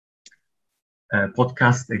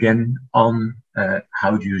podcast again on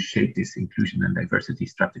how do you shape this inclusion and diversity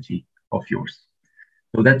strategy of yours.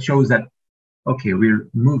 So that shows that, okay, we're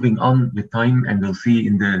moving on with time, and we'll see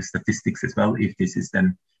in the statistics as well if this is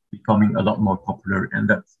then becoming a lot more popular, and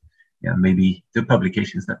that, yeah, maybe the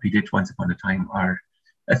publications that we did once upon a time are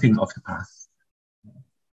a thing of the past.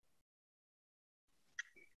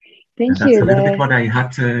 Thank that's you. a little bit what I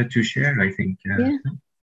had to share, I think. Yeah.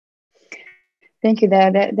 Thank you.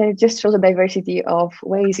 That just shows the diversity of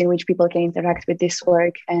ways in which people can interact with this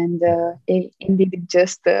work, and indeed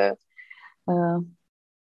just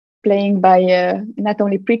playing by not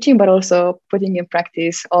only preaching but also putting in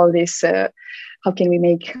practice all this. How can we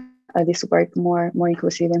make this work more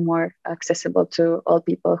inclusive and more accessible to all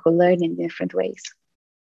people who learn in different ways?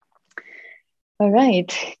 All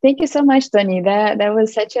right. Thank you so much, Tony. That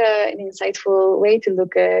was such an insightful way to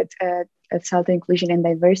look at SALTO inclusion and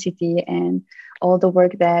diversity and all the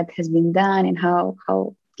work that has been done and how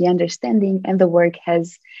the understanding and the work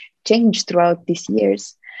has changed throughout these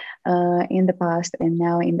years in the past and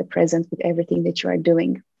now in the present with everything that you are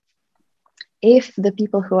doing. If the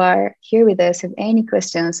people who are here with us have any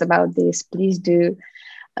questions about this, please do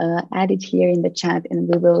add it here in the chat, and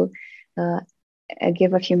we will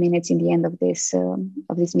give a few minutes in the end of this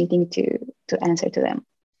meeting to answer to them.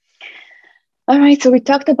 All right, so we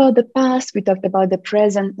talked about the past, we talked about the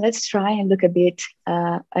present. Let's try and look a bit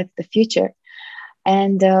at the future.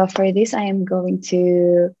 And for this, I am going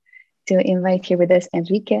to invite here with us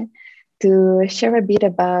Henrique to share a bit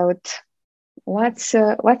about what's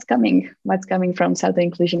coming from SALTO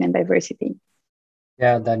Inclusion and Diversity.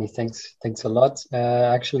 Yeah, Danny, thanks a lot.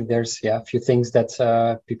 Actually, there's a few things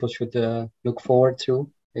that people should look forward to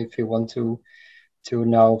if you want to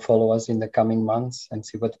now follow us in the coming months and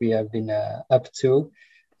see what we have been up to.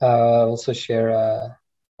 Also share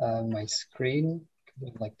my screen.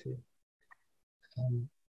 I'd like to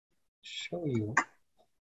show you.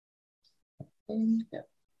 Yeah.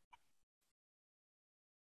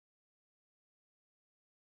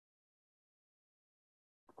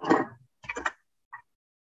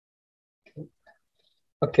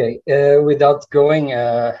 Okay, without going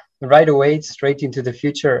right away straight into the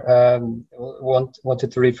future,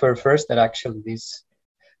 wanted to refer first that actually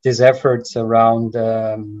these efforts around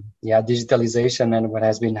digitalization and what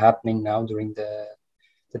has been happening now during the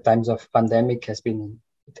times of pandemic has been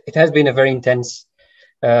a very intense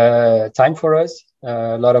time for us.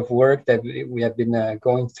 A lot of work that we have been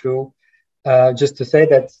going through. Just to say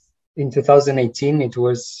that in 2018, it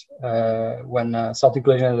was when SALTO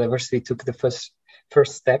Inclusion and Diversity took the first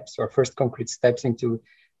steps or first concrete steps into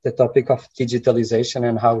the topic of digitalization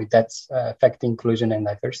and how that's affecting inclusion and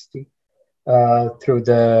diversity through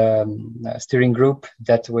the steering group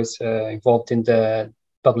that was involved in the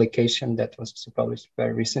publication that was published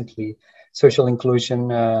very recently, Social Inclusion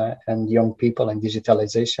and Young People and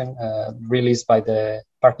Digitalization, released by the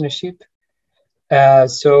partnership.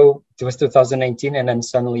 So it was 2019, and then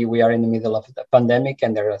suddenly we are in the middle of the pandemic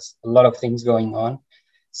and there is a lot of things going on.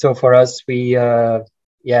 So for us, we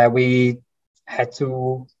had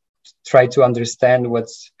to try to understand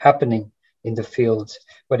what's happening in the field,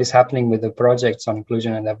 what is happening with the projects on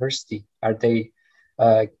inclusion and diversity. Are they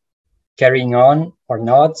carrying on or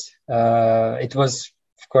not? It was,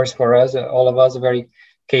 of course, for us, all of us, a very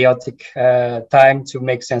chaotic time to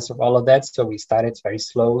make sense of all of that. So we started very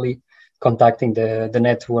slowly contacting the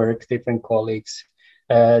network, different colleagues,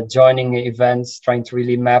 joining events, trying to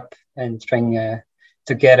really map and trying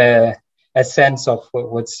to get a sense of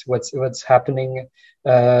what's happening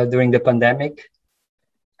during the pandemic.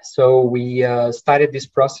 So we started this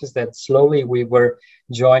process that slowly we were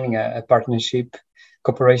joining a partnership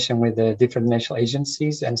cooperation with the different national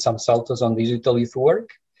agencies and some SALTOs on digital youth work.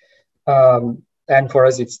 And for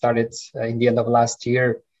us, it started in the end of last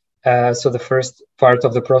year. So the first part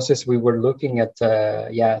of the process, we were looking at,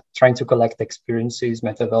 trying to collect experiences,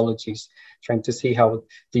 methodologies, trying to see how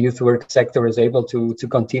the youth work sector is able to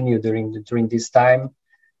continue during this time.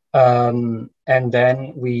 And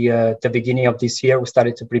then we, at the beginning of this year, we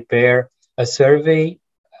started to prepare a survey.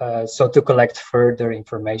 So to collect further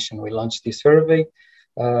information, we launched this survey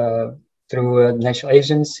through national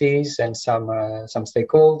agencies and some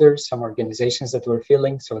stakeholders, some organizations that were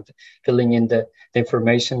filling in the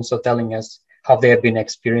information, so telling us how they have been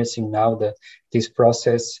experiencing now this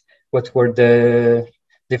process, what were the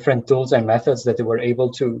different tools and methods that they were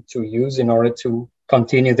able to use in order to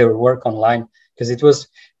continue their work online. Because it was a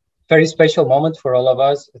very special moment for all of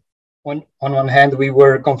us. On one hand, we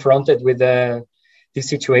were confronted with this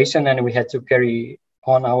situation and we had to carry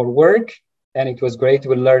on our work. And it was great.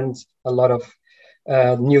 We learned a lot of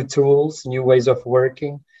new tools, new ways of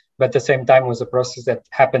working. But at the same time, it was a process that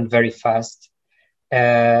happened very fast.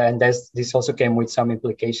 And this also came with some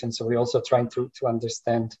implications. So we're also trying to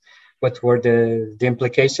understand what were the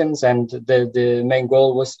implications. And the main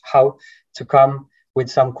goal was how to come with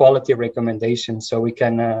some quality recommendations so we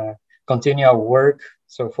can continue our work.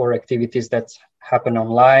 So for activities that happen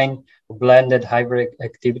online, blended hybrid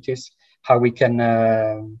activities, how we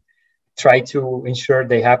can try to ensure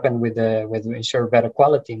they happen with ensure better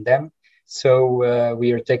quality in them. So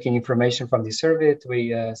we are taking information from the survey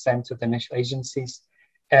we send to the national agencies.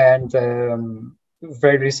 And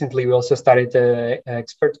very recently, we also started an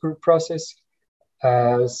expert group process.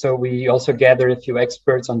 So we also gathered a few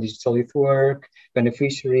experts on digital youth work,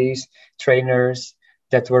 beneficiaries, trainers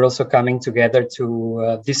that were also coming together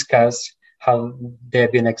to discuss how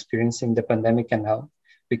they've been experiencing the pandemic and how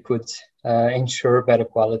we could ensure better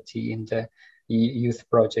quality in the youth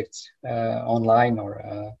projects online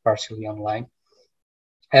or partially online.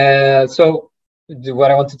 So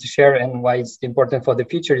what I wanted to share and why it's important for the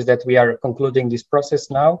future is that we are concluding this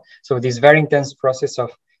process now. So this very intense process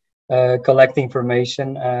of collecting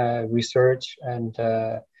information, research, and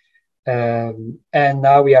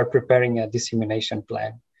now we are preparing a dissemination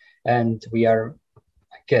plan. And we are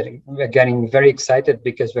getting very excited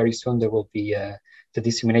because very soon there will be the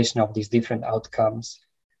dissemination of these different outcomes.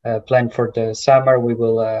 Planned for the summer, we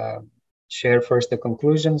will share first the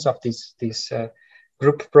conclusions of this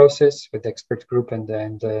group process with the expert group and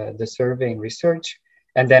the survey and research.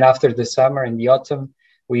 And then after the summer, in the autumn,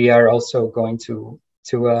 we are also going to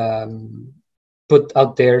put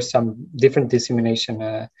out there some different dissemination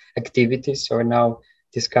activities. So we're now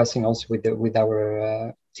discussing also with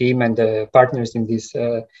our team and the partners in this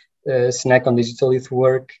snack on digital youth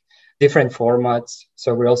work, different formats.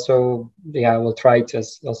 So we're also, we'll try to,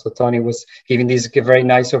 as also Tony was giving this very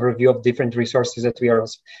nice overview of different resources that we are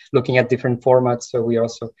also looking at different formats. So we are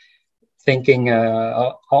also thinking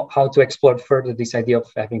how to explore further this idea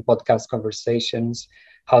of having podcast conversations,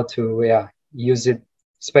 how to use it,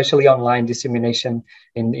 especially online dissemination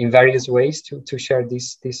in various ways to share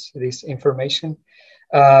this information.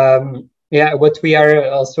 What we are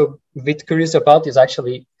also a bit curious about is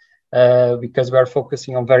actually because we are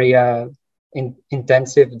focusing on very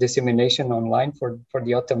intensive dissemination online for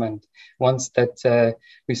the autumn, and once that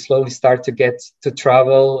we slowly start to get to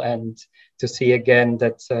travel and to see again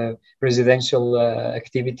that residential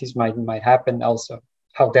activities might happen, also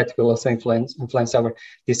how that will also influence our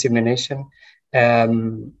dissemination,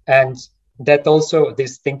 and that also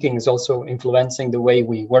this thinking is also influencing the way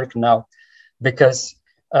we work now, because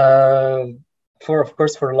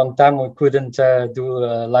for a long time we couldn't do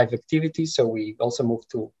live activities, so we also moved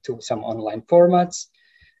to some online formats,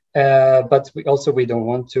 but we don't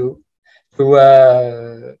want to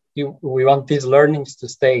we want these learnings to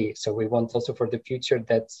stay, so we want also for the future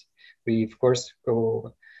that we of course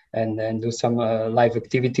go and do some live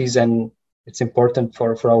activities, and it's important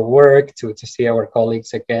for our work to see our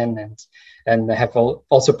colleagues again and have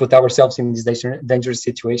also put ourselves in these dangerous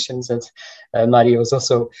situations that Marija was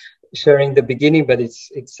also sharing the beginning, but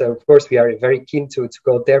it's of course we are very keen to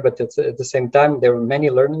go there, but at the same time there are many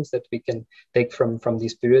learnings that we can take from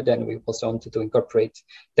this period, and we also want to incorporate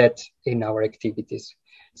that in our activities.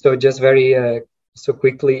 So just very so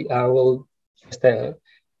quickly I will just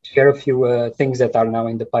share a few things that are now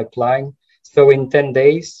in the pipeline. So in 10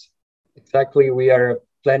 days exactly we are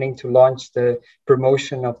planning to launch the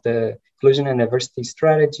promotion of the inclusion and diversity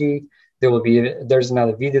strategy. There's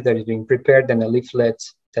another video that is being prepared and a leaflet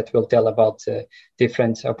that will tell about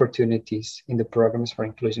different opportunities in the programs for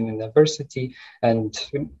inclusion and diversity. And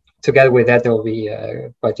together with that, there will be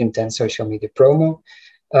quite intense social media promo.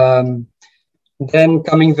 Then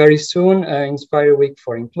coming very soon, Inspire Week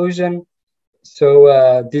for Inclusion.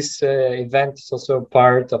 So this event is also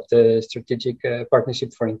part of the strategic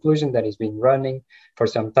partnership for inclusion that has been running for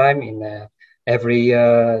some time. In every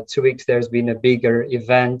 2 weeks, there's been a bigger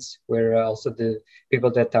event where also the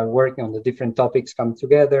people that are working on the different topics come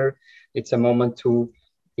together. It's a moment to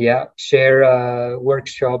share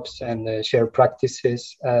workshops and share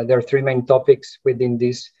practices. There are 3 main topics within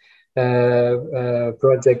this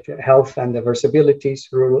project: health and diverse abilities,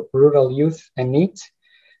 rural youth, and need.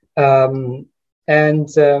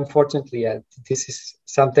 Unfortunately, this is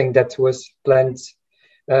something that was planned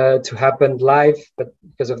to happen live, but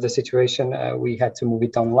because of the situation, we had to move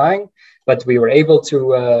it online. But we were able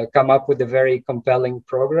to come up with a very compelling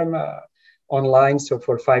program online. So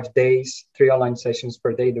for 5 days, 3 online sessions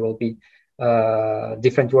per day, there will be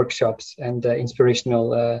different workshops and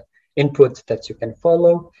inspirational input that you can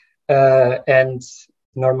follow. And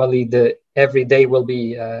normally, every day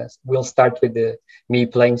will start with me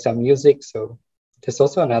playing some music. So there's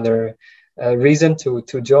also another reason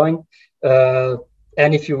to join.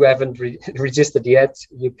 And if you haven't registered yet,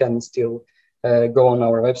 you can still go on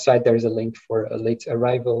our website. There is a link for a late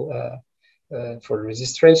arrival for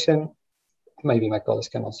registration. Maybe my colleagues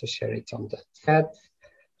can also share it on the chat.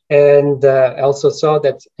 And I also saw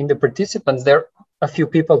that in the participants, there are a few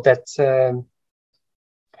people that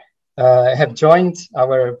have joined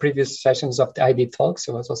our previous sessions of the ID Talks.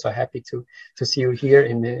 So I was also happy to see you here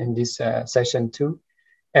in this session too.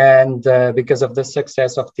 And because of the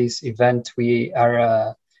success of this event, we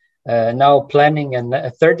are now planning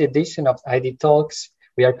a third edition of ID Talks.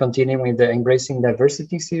 We are continuing with the Embracing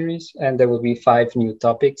Diversity series, and there will be 5 new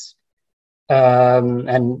topics.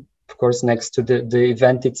 And of course, next to the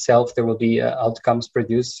event itself, there will be outcomes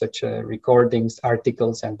produced, such as recordings,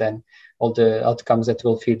 articles, and then all the outcomes that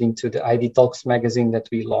will feed into the ID Talks magazine that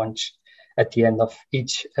we launch at the end of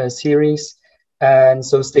each series. And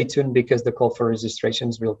so stay tuned, because the call for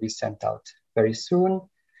registrations will be sent out very soon.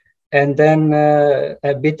 And then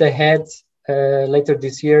a bit ahead, later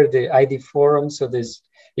this year, the ID Forum. So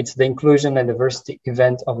it's the Inclusion and Diversity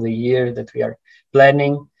event of the year that we are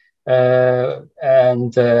planning.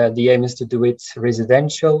 And the aim is to do it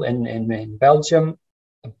residential in Belgium,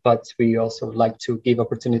 but we also like to give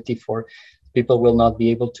opportunity for people who will not be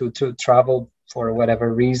able to travel for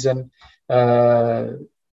whatever reason.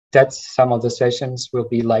 That's some of the sessions will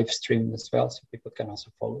be live streamed as well, so people can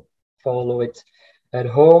also follow it at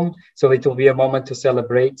home. So it will be a moment to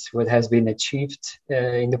celebrate what has been achieved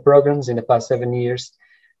in the programs in the past 7 years,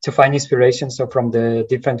 to find inspiration from the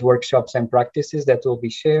different workshops and practices that will be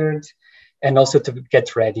shared, and also to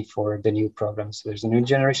get ready for the new programs. So there's a new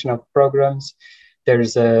generation of programs.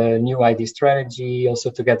 There's a new ID strategy. Also,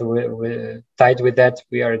 together tied with that,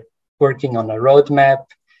 we are working on a roadmap.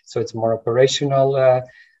 So it's more operational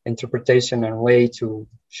interpretation and way to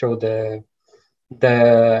show the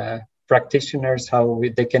practitioners how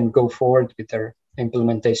they can go forward with their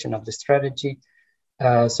implementation of the strategy.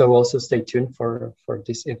 So also stay tuned for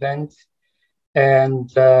this event.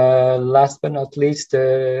 And last but not least,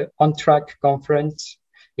 the On Track conference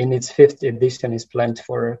in its 5th edition is planned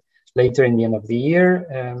for later in the end of the year,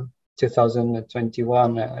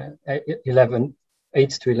 2021, 8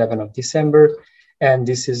 to 11 of December. And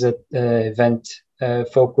this is an event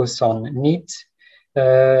focused on NEET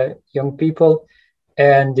young people.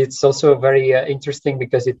 And it's also very interesting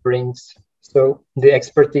because it brings the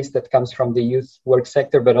expertise that comes from the youth work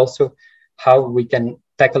sector, but also how we can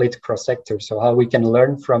tackle it cross-sector. So how we can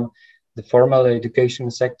learn from the formal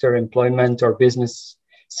education sector, employment or business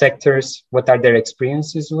sectors, what are their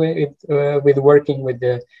experiences with working with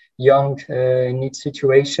the young in each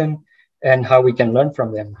situation, and how we can learn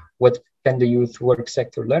from them. What can the youth work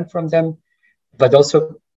sector learn from them? But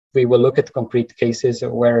also we will look at concrete cases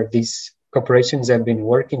where these corporations have been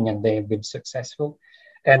working and they have been successful.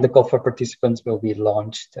 And the call for participants will be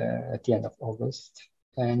launched at the end of August.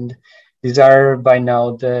 And these are by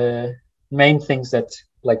now the main things that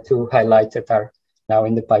I'd like to highlight that are now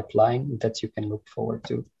in the pipeline that you can look forward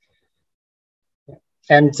to. Yeah.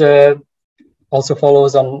 And also follow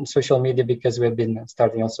us on social media, because we've been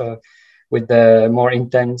starting also with the more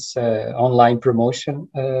intense online promotion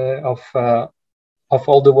of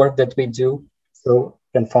all the work that we do. So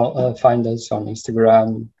you can find us on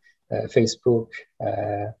Instagram, Facebook,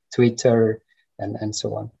 Twitter, and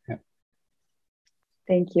so on. Yeah.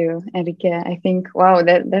 Thank you, Henrique. I think, wow,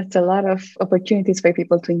 that's a lot of opportunities for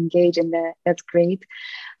people to engage in that. That's great.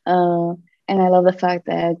 And I love the fact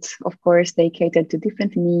that, of course, they cater to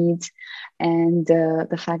different needs, and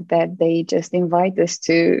the fact that they just invite us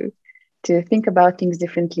to think about things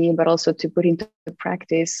differently, but also to put into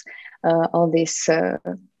practice all these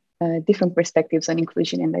different perspectives on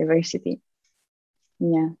inclusion and diversity.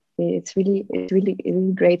 Yeah. It's really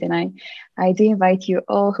great, and I do invite you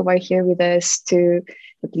all who are here with us to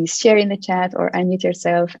please share in the chat or unmute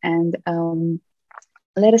yourself and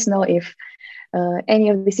let us know if any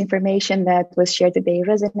of this information that was shared today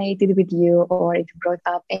resonated with you, or it brought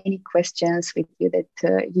up any questions with you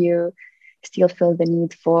that you still feel the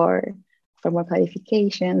need for more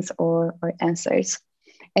clarifications or answers.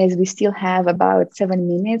 As we still have about 7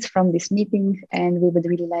 minutes from this meeting, and we would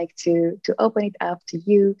really like to open it up to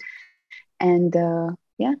you and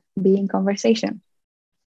be in conversation.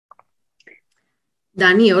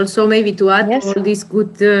 Dani, also maybe to add all this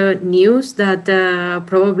good news that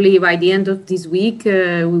probably by the end of this week,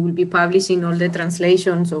 we will be publishing all the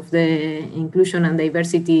translations of the inclusion and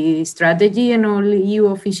diversity strategy in all EU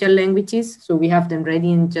official languages. So we have them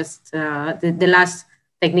ready in just the last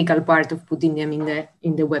technical part of putting them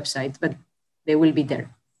in the website, but they will be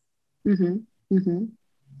there. Mm-hmm. Mm-hmm.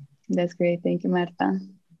 That's great. Thank you, Marta.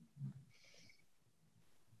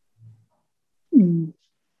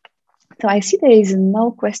 So I see there is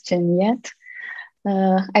no question yet.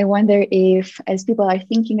 I wonder if, as people are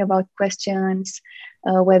thinking about questions,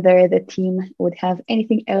 whether the team would have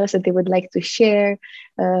anything else that they would like to share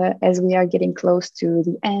as we are getting close to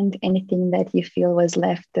the end, anything that you feel was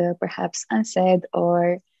left perhaps unsaid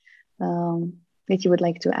or that you would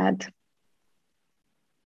like to add?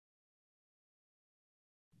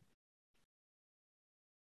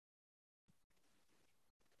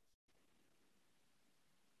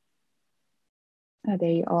 Oh,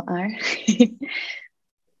 there you all are.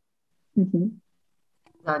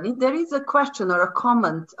 Dani, there is a question or a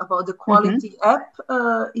comment about the quality app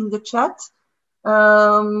in the chat.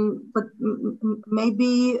 But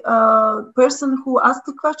maybe person who asked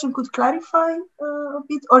the question could clarify a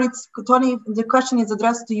bit, or it's Tony, the question is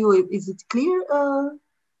addressed to you. Is it clear to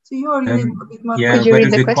you, or you need a bit more? Yeah, could you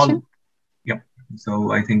read the question? Yeah,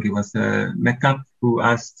 so I think it was Meta who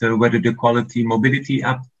asked whether the quality mobility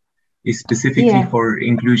app is specifically for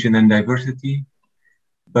inclusion and diversity,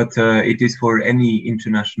 but it is for any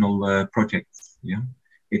international projects. Yeah.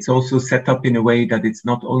 It's also set up in a way that it's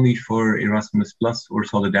not only for Erasmus Plus or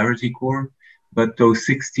Solidarity Corps, but those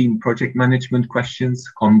 16 project management questions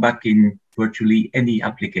come back in virtually any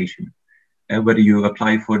application. Whether you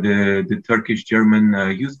apply for the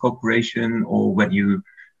Turkish-German Youth Cooperation, or whether you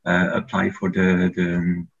apply for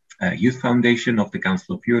the Youth Foundation of the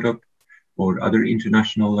Council of Europe, or other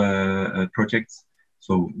international projects.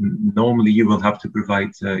 So normally you will have to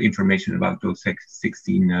provide information about those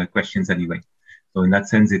 16 questions anyway. So in that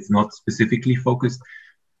sense, it's not specifically focused,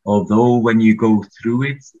 although when you go through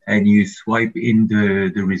it and you swipe in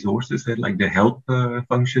the resources, like the help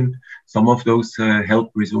function, some of those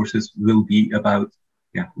help resources will be about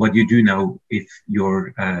what you do now if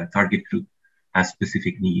your target group has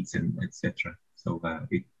specific needs and etc. So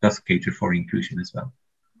it does cater for inclusion as well.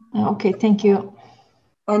 Okay, thank you.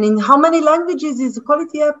 And in how many languages is the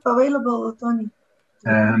quality app available, Tony?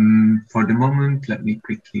 For the moment, let me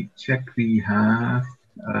quickly check. We have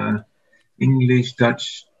English,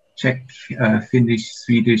 Dutch, Czech, Finnish,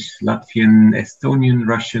 Swedish, Latvian, Estonian,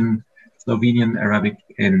 Russian, Slovenian, Arabic,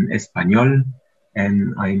 and Espanol.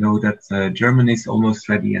 And I know that German is almost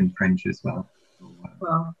ready, and French as well. So,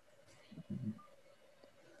 wow.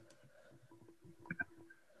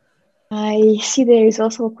 I see there is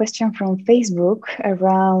also a question from Facebook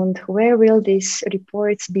around where will these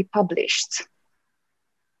reports be published?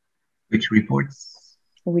 Which reports?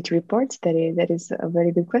 Which reports? That is a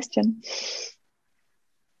very good question.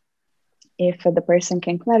 If the person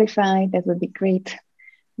can clarify, that would be great.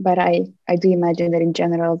 But I do imagine that in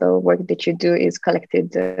general, the work that you do is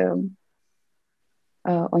collected on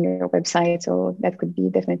your website. So that could be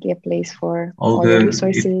definitely a place for all the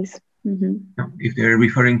resources. If they're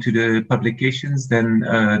referring to the publications, then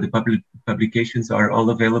the publications are all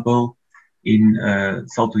available in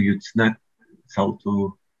SALTO Youth.net,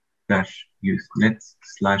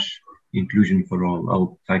 SALTO-Youth.net/inclusion for all.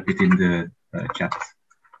 I'll type it in the chat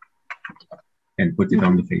and put it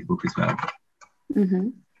on the Facebook as well.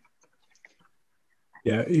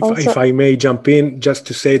 Yeah, if I may jump in, just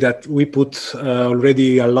to say that we put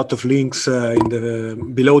already a lot of links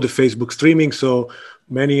below the Facebook streaming, so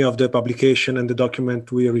many of the publication and the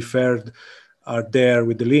document we referred are there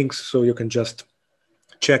with the links, so you can just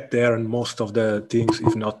check there, and most of the things,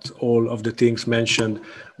 if not all of the things mentioned,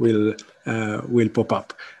 will pop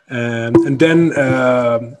up. And then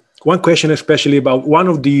one question, especially about one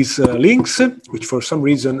of these links, which for some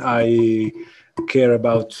reason I care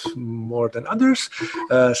about more than others.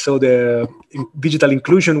 So the digital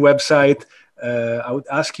inclusion website, I would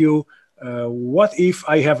ask you, what if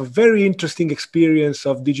I have a very interesting experience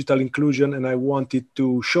of digital inclusion and I wanted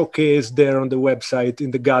to showcase there on the website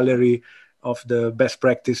in the gallery of the best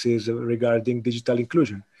practices regarding digital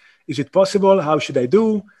inclusion? Is it possible? How should I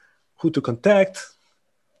do? Who to contact?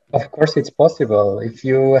 Of course, it's possible. If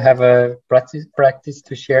you have a practice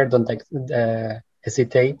to share, don't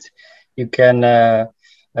hesitate. You can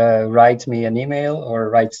write me an email or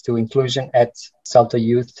write to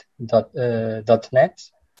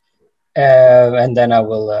inclusion@saltoyouth.net. And then I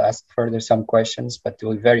will ask further some questions, but it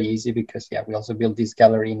will be very easy because we also build this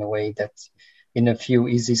gallery in a way that in a few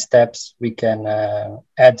easy steps, we can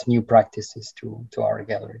add new practices to our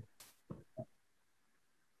gallery.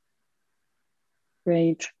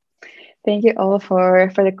 Great. Thank you all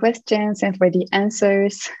for the questions and for the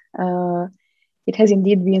answers. It has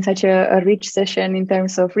indeed been such a rich session in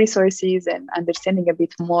terms of resources and understanding a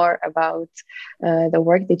bit more about the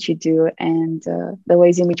work that you do and the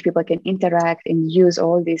ways in which people can interact and use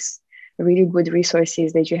all these really good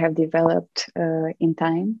resources that you have developed in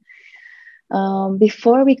time.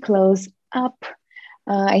 Before we close up,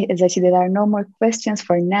 as I see there are no more questions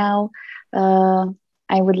for now,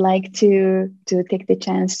 I would like to take the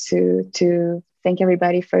chance to thank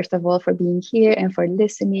everybody, first of all, for being here and for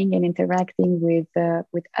listening and interacting with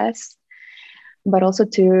us, but also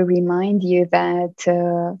to remind you that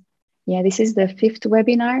Yeah, this is the 5th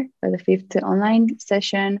webinar, or the 5th online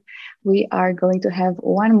session. We are going to have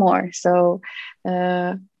one more. So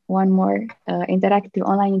one more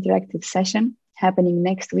online interactive session happening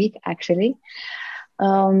next week, actually.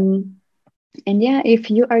 And yeah, if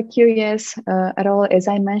you are curious at all, as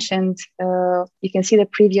I mentioned, you can see the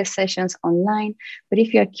previous sessions online. But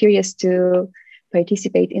if you are curious to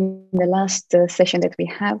participate in the last session that we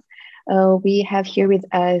have here with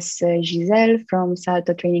us Giselle from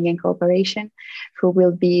SALTO Training and Cooperation, who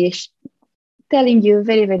will be telling you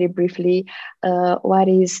very, very briefly what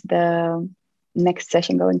is the next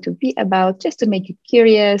session going to be about, just to make you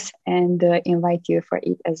curious and invite you for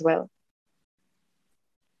it as well.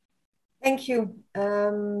 Thank you,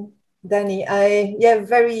 Danny.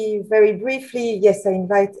 Very, very briefly, yes, I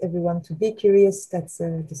invite everyone to be curious. That's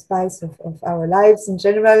the spice of our lives in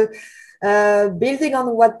general. Building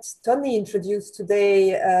on what Tony introduced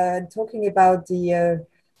today, talking about the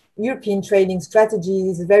European training strategy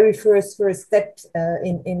is the very first step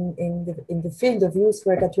in the field of youth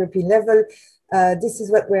work at European level. This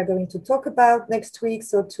is what we're going to talk about next week.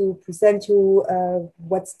 So to present you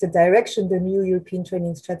what's the direction the new European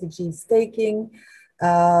training strategy is taking.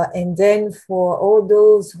 And then for all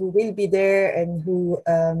those who will be there and who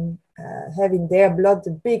have in their blood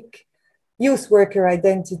the big youth worker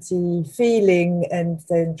identity, feeling, and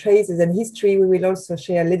then traces and history, we will also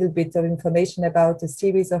share a little bit of information about a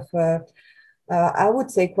series of, I would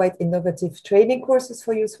say, quite innovative training courses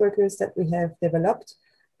for youth workers that we have developed.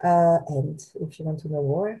 And if you want to know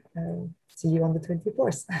more, see you on the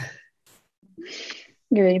 24th.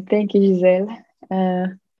 Great, thank you,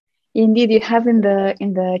 Giselle. Indeed, you have in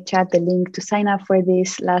the chat the link to sign up for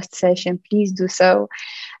this last session. Please do so.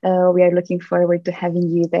 We are looking forward to having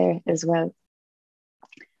you there as well.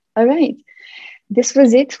 All right, this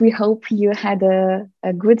was it. We hope you had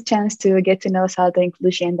a good chance to get to know SALTO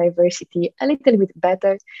Inclusion Diversity a little bit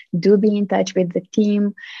better. Do be in touch with the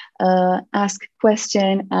team. Ask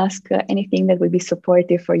questions, ask anything that would be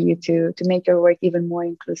supportive for you to make your work even more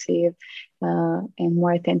inclusive and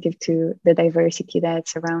more attentive to the diversity that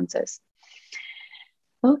surrounds us.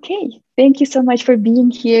 Okay, thank you so much for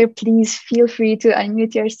being here. Please feel free to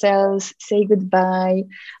unmute yourselves, say goodbye,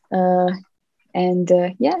 and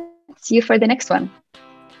yeah, see you for the next one.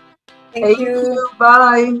 Thank you.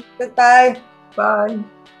 Bye. Goodbye. Bye.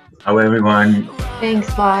 Hello, everyone.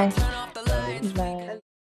 Thanks. Bye. Bye.